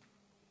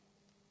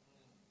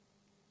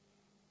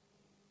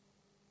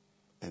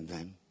 And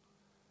then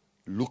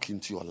look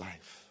into your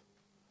life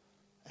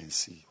and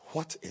see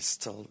what is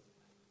still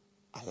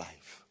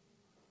alive.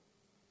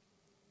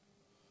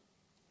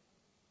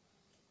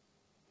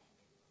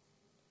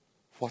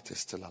 What is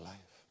still alive?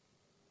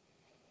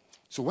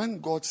 So when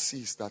God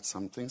sees that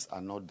some things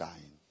are not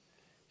dying,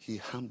 he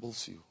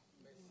humbles you.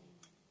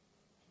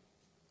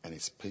 And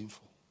it's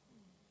painful.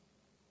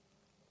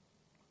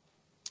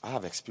 I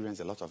have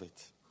experienced a lot of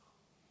it.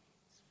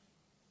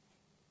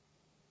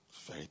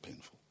 It's very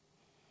painful.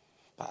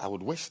 But I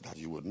would wish that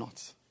you would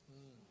not.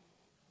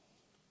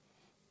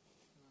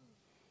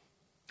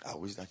 I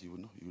wish that you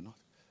would not.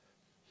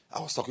 I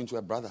was talking to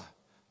a brother.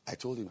 I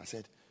told him, I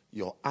said,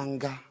 your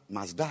anger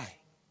must die.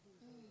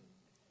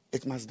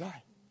 It must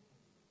die.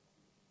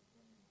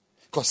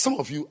 Because some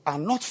of you are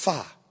not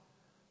far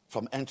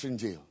from entering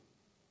jail.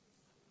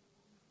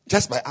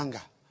 Just by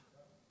anger.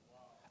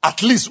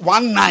 At least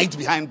one night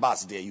behind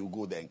bars there, you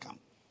go there and come.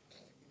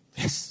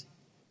 Yes.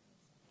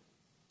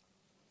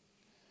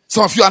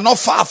 Some of you are not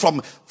far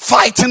from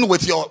fighting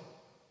with your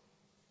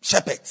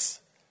shepherds.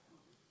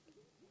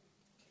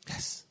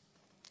 Yes.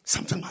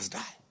 Something must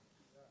die.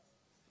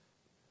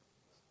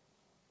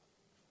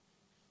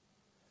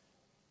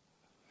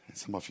 And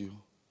some of you,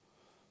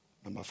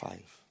 number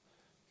 5,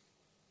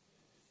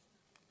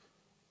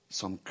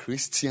 some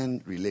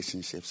Christian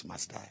relationships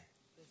must die.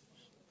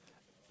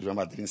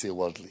 Remember, I didn't say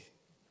worldly.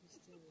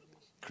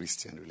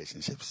 Christian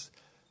relationships.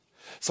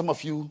 Some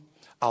of you,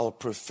 I'll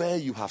prefer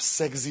you have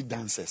sexy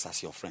dancers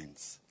as your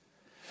friends.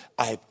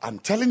 I'm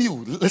telling you,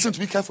 listen to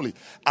me carefully.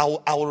 I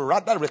will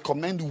rather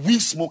recommend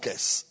weed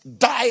smokers,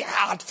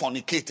 die-hard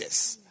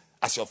fornicators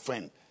as your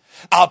friend.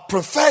 I'll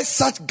prefer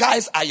such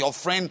guys as your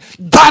friend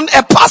than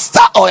a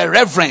pastor or a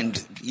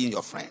reverend being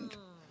your friend.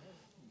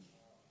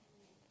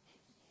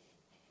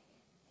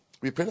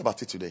 We prayed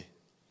about it today.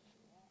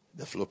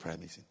 The flow prayer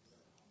meeting.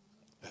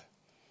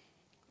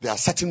 There are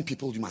certain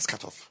people you must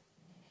cut off.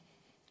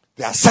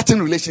 There are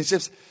certain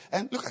relationships.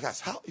 And look at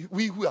us. How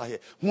we who are here.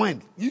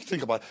 When? You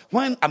think about it.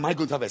 When am I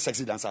going to have a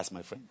sexy dancer as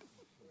my friend?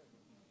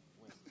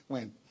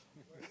 When?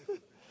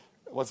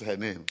 What's her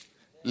name?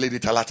 Lady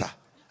Talata.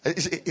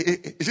 Is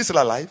she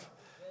still alive?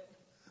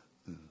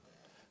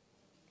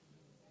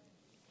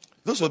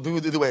 Those were people,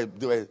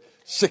 they were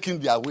shaking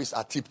their waist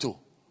at Tiptoe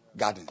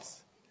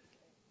Gardens.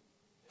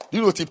 Do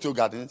you know Tiptoe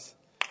Gardens?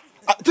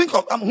 Think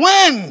of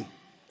when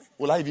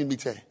will I even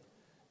meet her?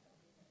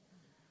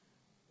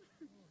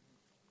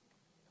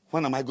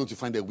 When am I going to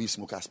find a weed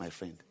smoker as my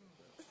friend?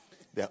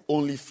 The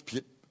only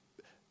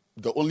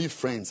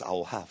friends I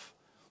will have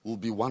will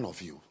be one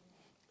of you.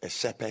 A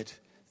shepherd,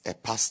 a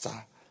pastor,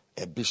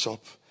 a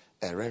bishop,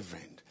 a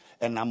reverend.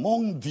 And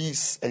among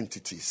these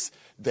entities,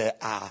 there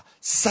are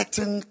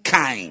certain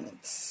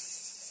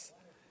kinds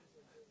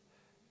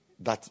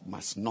that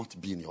must not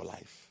be in your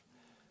life.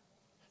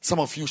 Some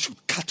of you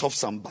should cut off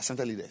some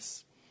Bacenta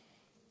leaders.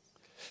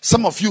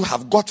 Some of you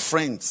have got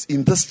friends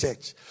in this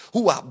church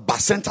who are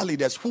Bacenta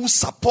leaders who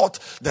support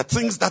the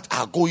things that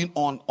are going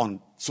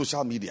on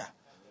social media.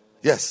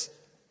 Yes.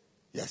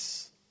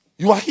 Yes.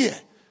 You are here.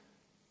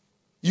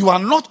 You are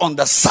not on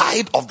the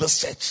side of this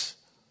church.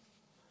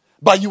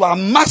 But you are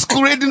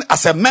masquerading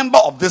as a member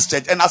of this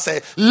church and as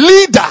a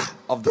leader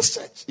of this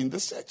church, in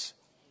this church.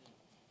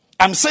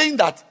 I'm saying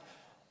that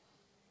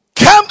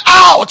come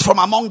out from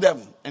among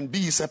them and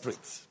be separate.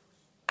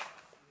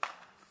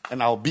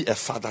 And I'll be a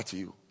father to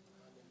you.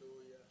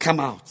 Come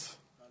out.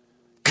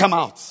 Come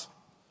out.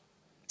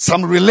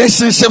 Some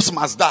relationships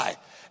must die.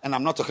 And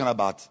I'm not talking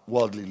about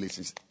worldly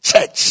relationships.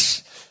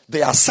 Church.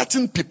 There are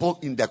certain people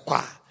in the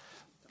choir,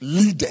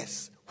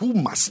 leaders, who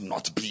must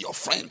not be your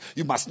friend.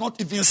 You must not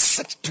even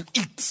sit to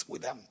eat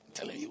with them. I'm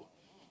telling you.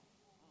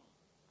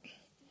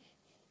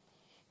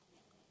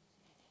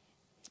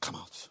 Come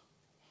out.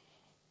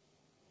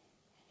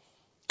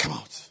 Come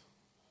out.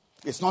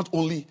 It's not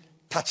only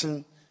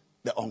touching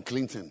the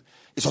unclean thing.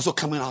 It's also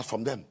coming out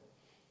from them.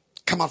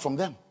 Come out from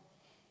them.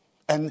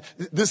 And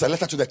this is a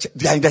letter to the church.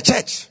 They are in the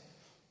church.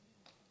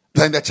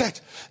 They're in the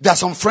church. There are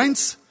some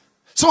friends.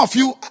 Some of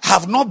you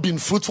have not been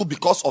fruitful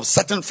because of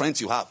certain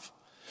friends you have.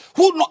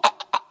 Who know,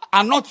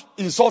 are not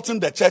insulting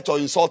the church or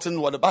insulting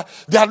whatever.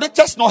 They are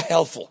just not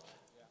helpful.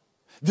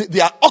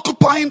 They are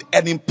occupying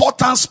an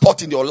important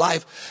spot in your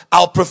life.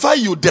 I'll prefer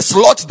you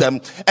dislodge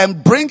them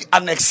and bring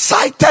an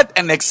excited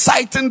and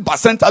exciting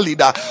Bacenta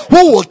leader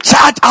who will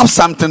charge up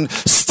something,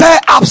 stir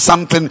up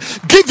something,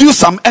 give you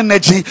some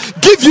energy,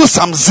 give you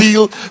some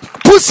zeal,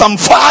 put some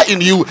fire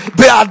in you.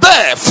 They are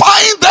there.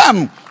 Find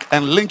them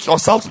and link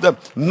yourself to them.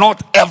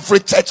 Not every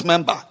church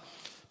member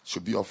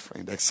should be your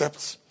friend,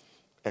 except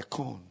a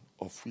corn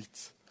of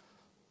wheat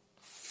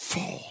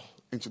fall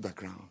into the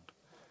ground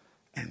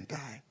and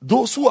die.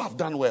 Those who have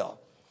done well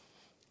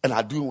and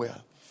are doing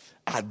well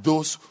are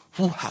those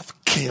who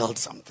have killed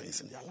some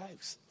things in their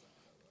lives.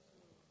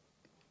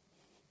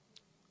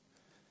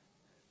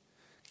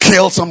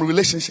 Kill some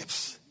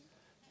relationships.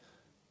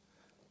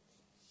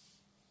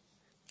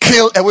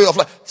 Kill a way of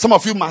life. Some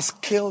of you must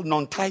kill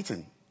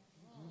non-tithing.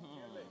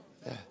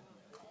 Yeah.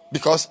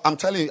 Because I'm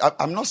telling you,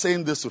 I'm not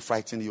saying this to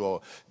frighten you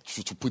or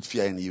to put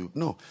fear in you.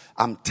 No,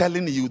 I'm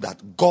telling you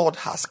that God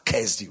has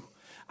cursed you.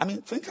 I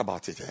mean, think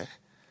about it.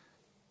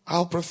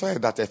 I'll prefer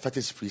that a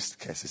fetish priest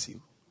curses you.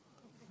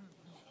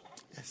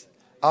 Yes.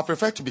 I'll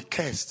prefer to be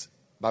cursed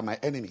by my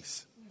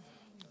enemies.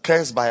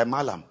 Cursed by a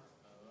malam.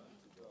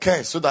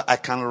 Cursed so that I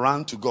can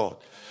run to God.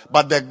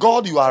 But the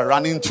God you are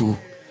running to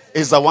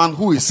is the one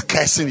who is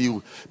cursing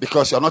you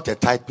because you're not a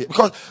tithe payer.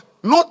 Because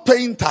not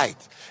paying tithe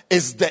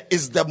is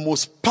the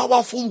most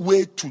powerful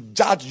way to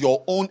judge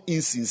your own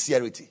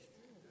insincerity.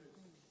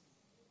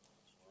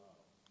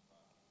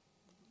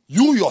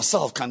 You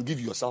yourself can give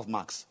yourself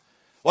marks.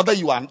 Whether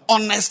you are an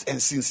honest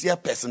and sincere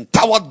person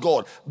toward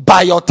God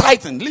by your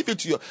tithing, leave it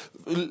to your,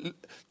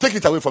 take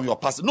it away from your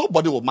pastor.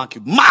 Nobody will mark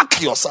you. Mark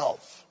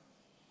yourself.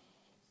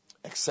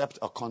 Except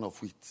a corn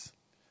of wheat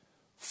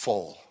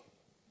fall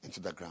into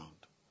the ground.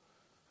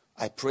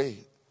 I pray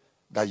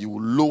that you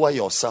will lower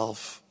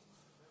yourself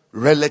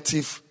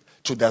relative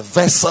to the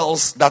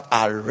vessels that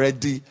are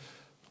ready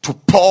to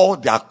pour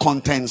their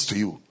contents to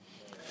you.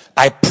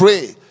 I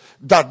pray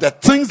that the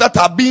things that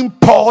are being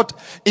poured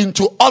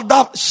into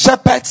other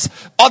shepherds,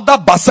 other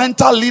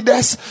Bacenta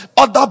leaders,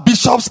 other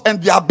bishops,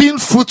 and they are being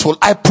fruitful.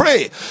 I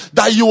pray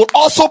that you will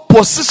also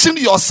position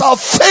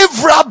yourself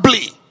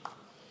favorably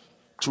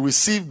to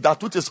receive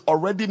that which is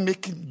already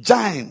making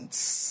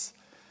giants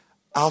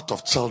out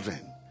of children,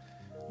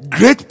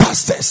 great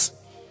pastors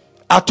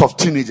out of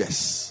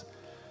teenagers,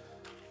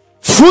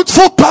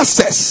 fruitful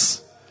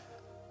pastors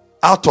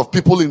out of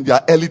people in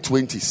their early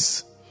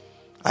 20s.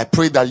 I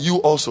pray that you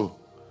also,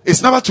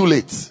 it's never too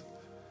late.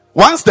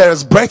 Once there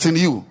is breath in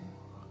you,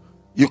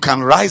 you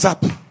can rise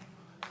up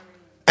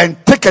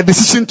and take a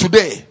decision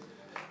today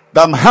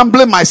that I'm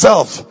humbling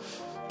myself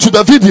to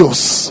the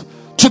videos,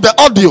 to the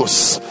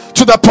audios,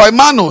 to the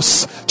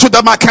poimanos, to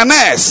the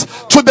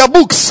macanes, to the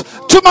books,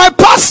 to my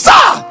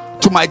pastor,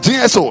 to my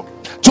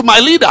GSO, to my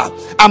leader.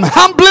 I'm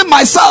humbling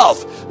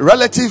myself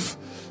relative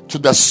to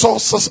the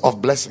sources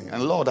of blessing.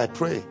 And Lord, I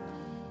pray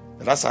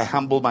that as I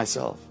humble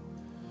myself,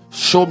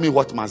 show me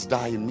what must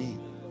die in me.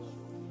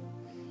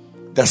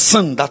 The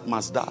sin that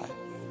must die.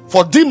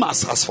 For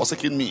Demas has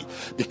forsaken me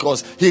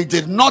because he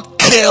did not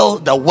kill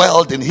the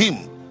world in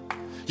him.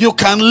 You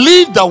can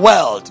leave the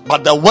world,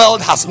 but the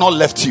world has not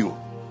left you.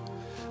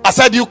 I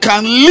said you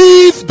can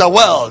leave the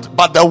world,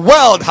 but the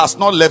world has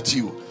not left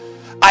you.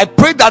 I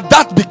pray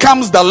that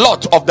becomes the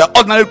lot of the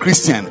ordinary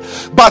Christian.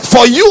 But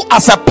for you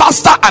as a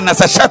pastor and as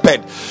a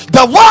shepherd,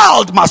 the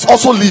world must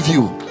also leave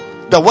you.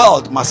 The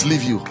world must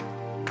leave you.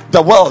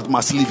 The world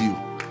must leave you.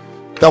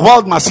 The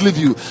world must leave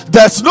you.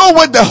 There's no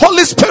way the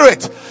Holy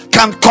Spirit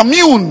can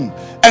commune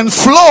and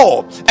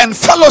flow and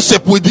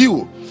fellowship with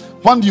you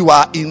when you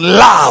are in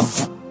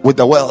love with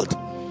the world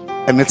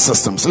and its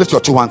systems. Lift your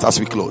two hands as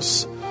we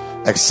close.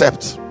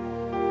 Except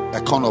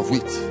a corn of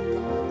wheat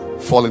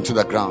fall into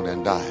the ground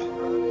and die.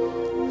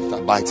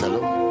 It bites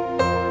alone.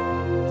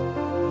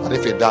 But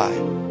if it die,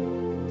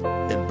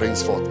 it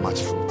brings forth much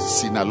fruit.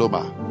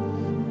 Sinaloma,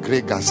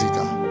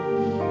 Gregazita,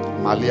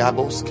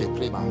 Maliabos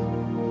Keprima,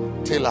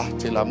 Tela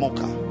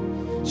Moka,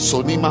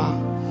 Sonima,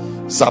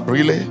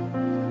 Zabrile,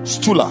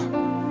 Stula,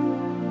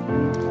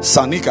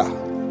 Sanika,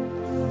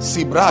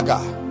 Sibraga,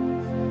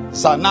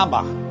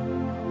 Zanaba,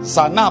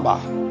 Sanila,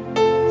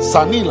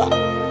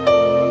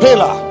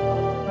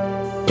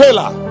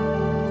 Pela,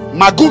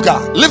 Maguga.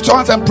 Lift your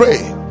hands and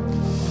pray.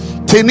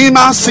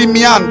 Tenima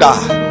Simianda,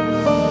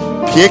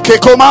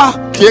 Kiekekoma,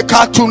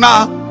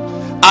 Kiekatuna,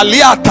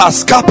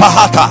 Aliatas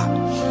Kapahata,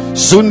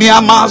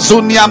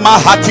 Zuniama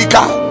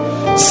Hatika.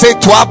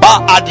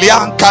 Setwaba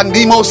Adlian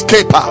Kandimos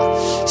Kepa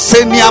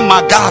Senya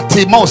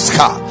Magati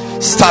Mosca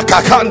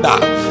Stakakanda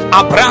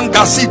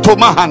Abranga Sito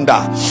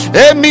Mahanda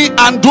Emi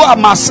Andua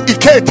Mas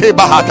Ikete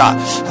Bahata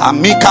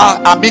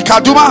Amika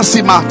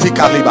Dumasi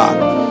Matika Liba.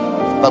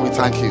 Father, we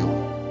thank you.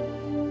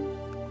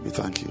 We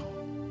thank you.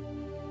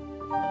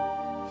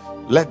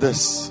 Let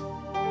this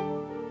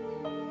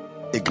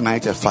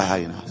ignite a fire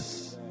in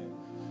us.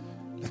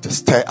 Let us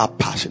stir up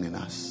passion in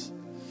us.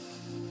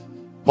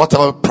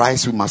 Whatever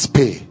price we must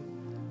pay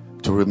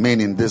to remain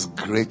in this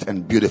great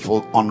and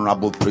beautiful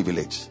honorable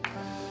privilege,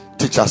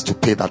 Teach us to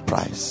pay that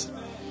price.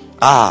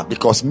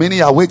 Because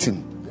many are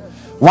waiting.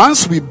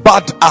 Once we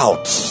bud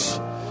out,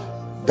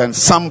 then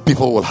some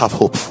people will have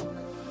hope.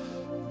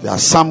 There are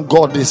some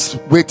God is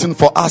waiting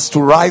for us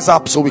to rise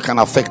up so we can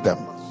affect them.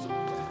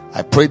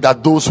 I pray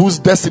that those whose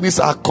destinies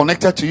are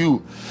connected to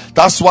you,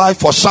 that's why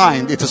for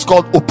Shine it is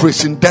called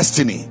Operation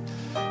Destiny.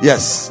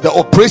 Yes, the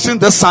operation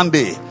this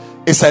Sunday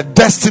is a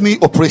destiny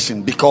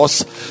operation,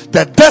 because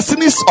the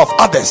destinies of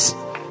others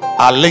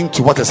are linked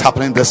to what is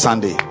happening this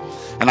Sunday.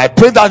 And I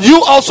pray that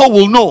you also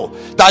will know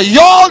that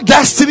your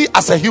destiny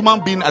as a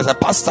human being, as a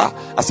pastor,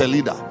 as a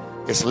leader,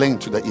 is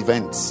linked to the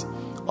events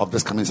of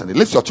this coming Sunday.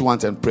 Lift your two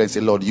hands and pray and say,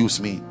 Lord, use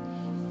me.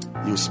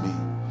 Use me.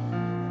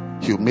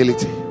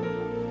 Humility,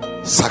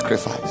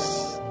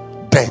 sacrifice,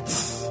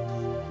 death,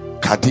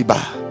 Kadiba,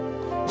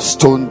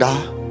 Stonda,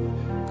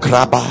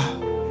 Kraba,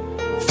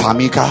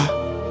 Famika,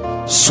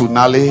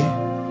 Sunale,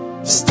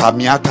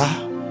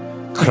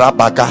 Stamiata,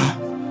 Krabaga,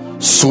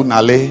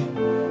 Sunale,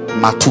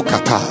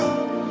 Matukata.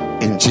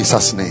 In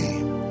Jesus' name.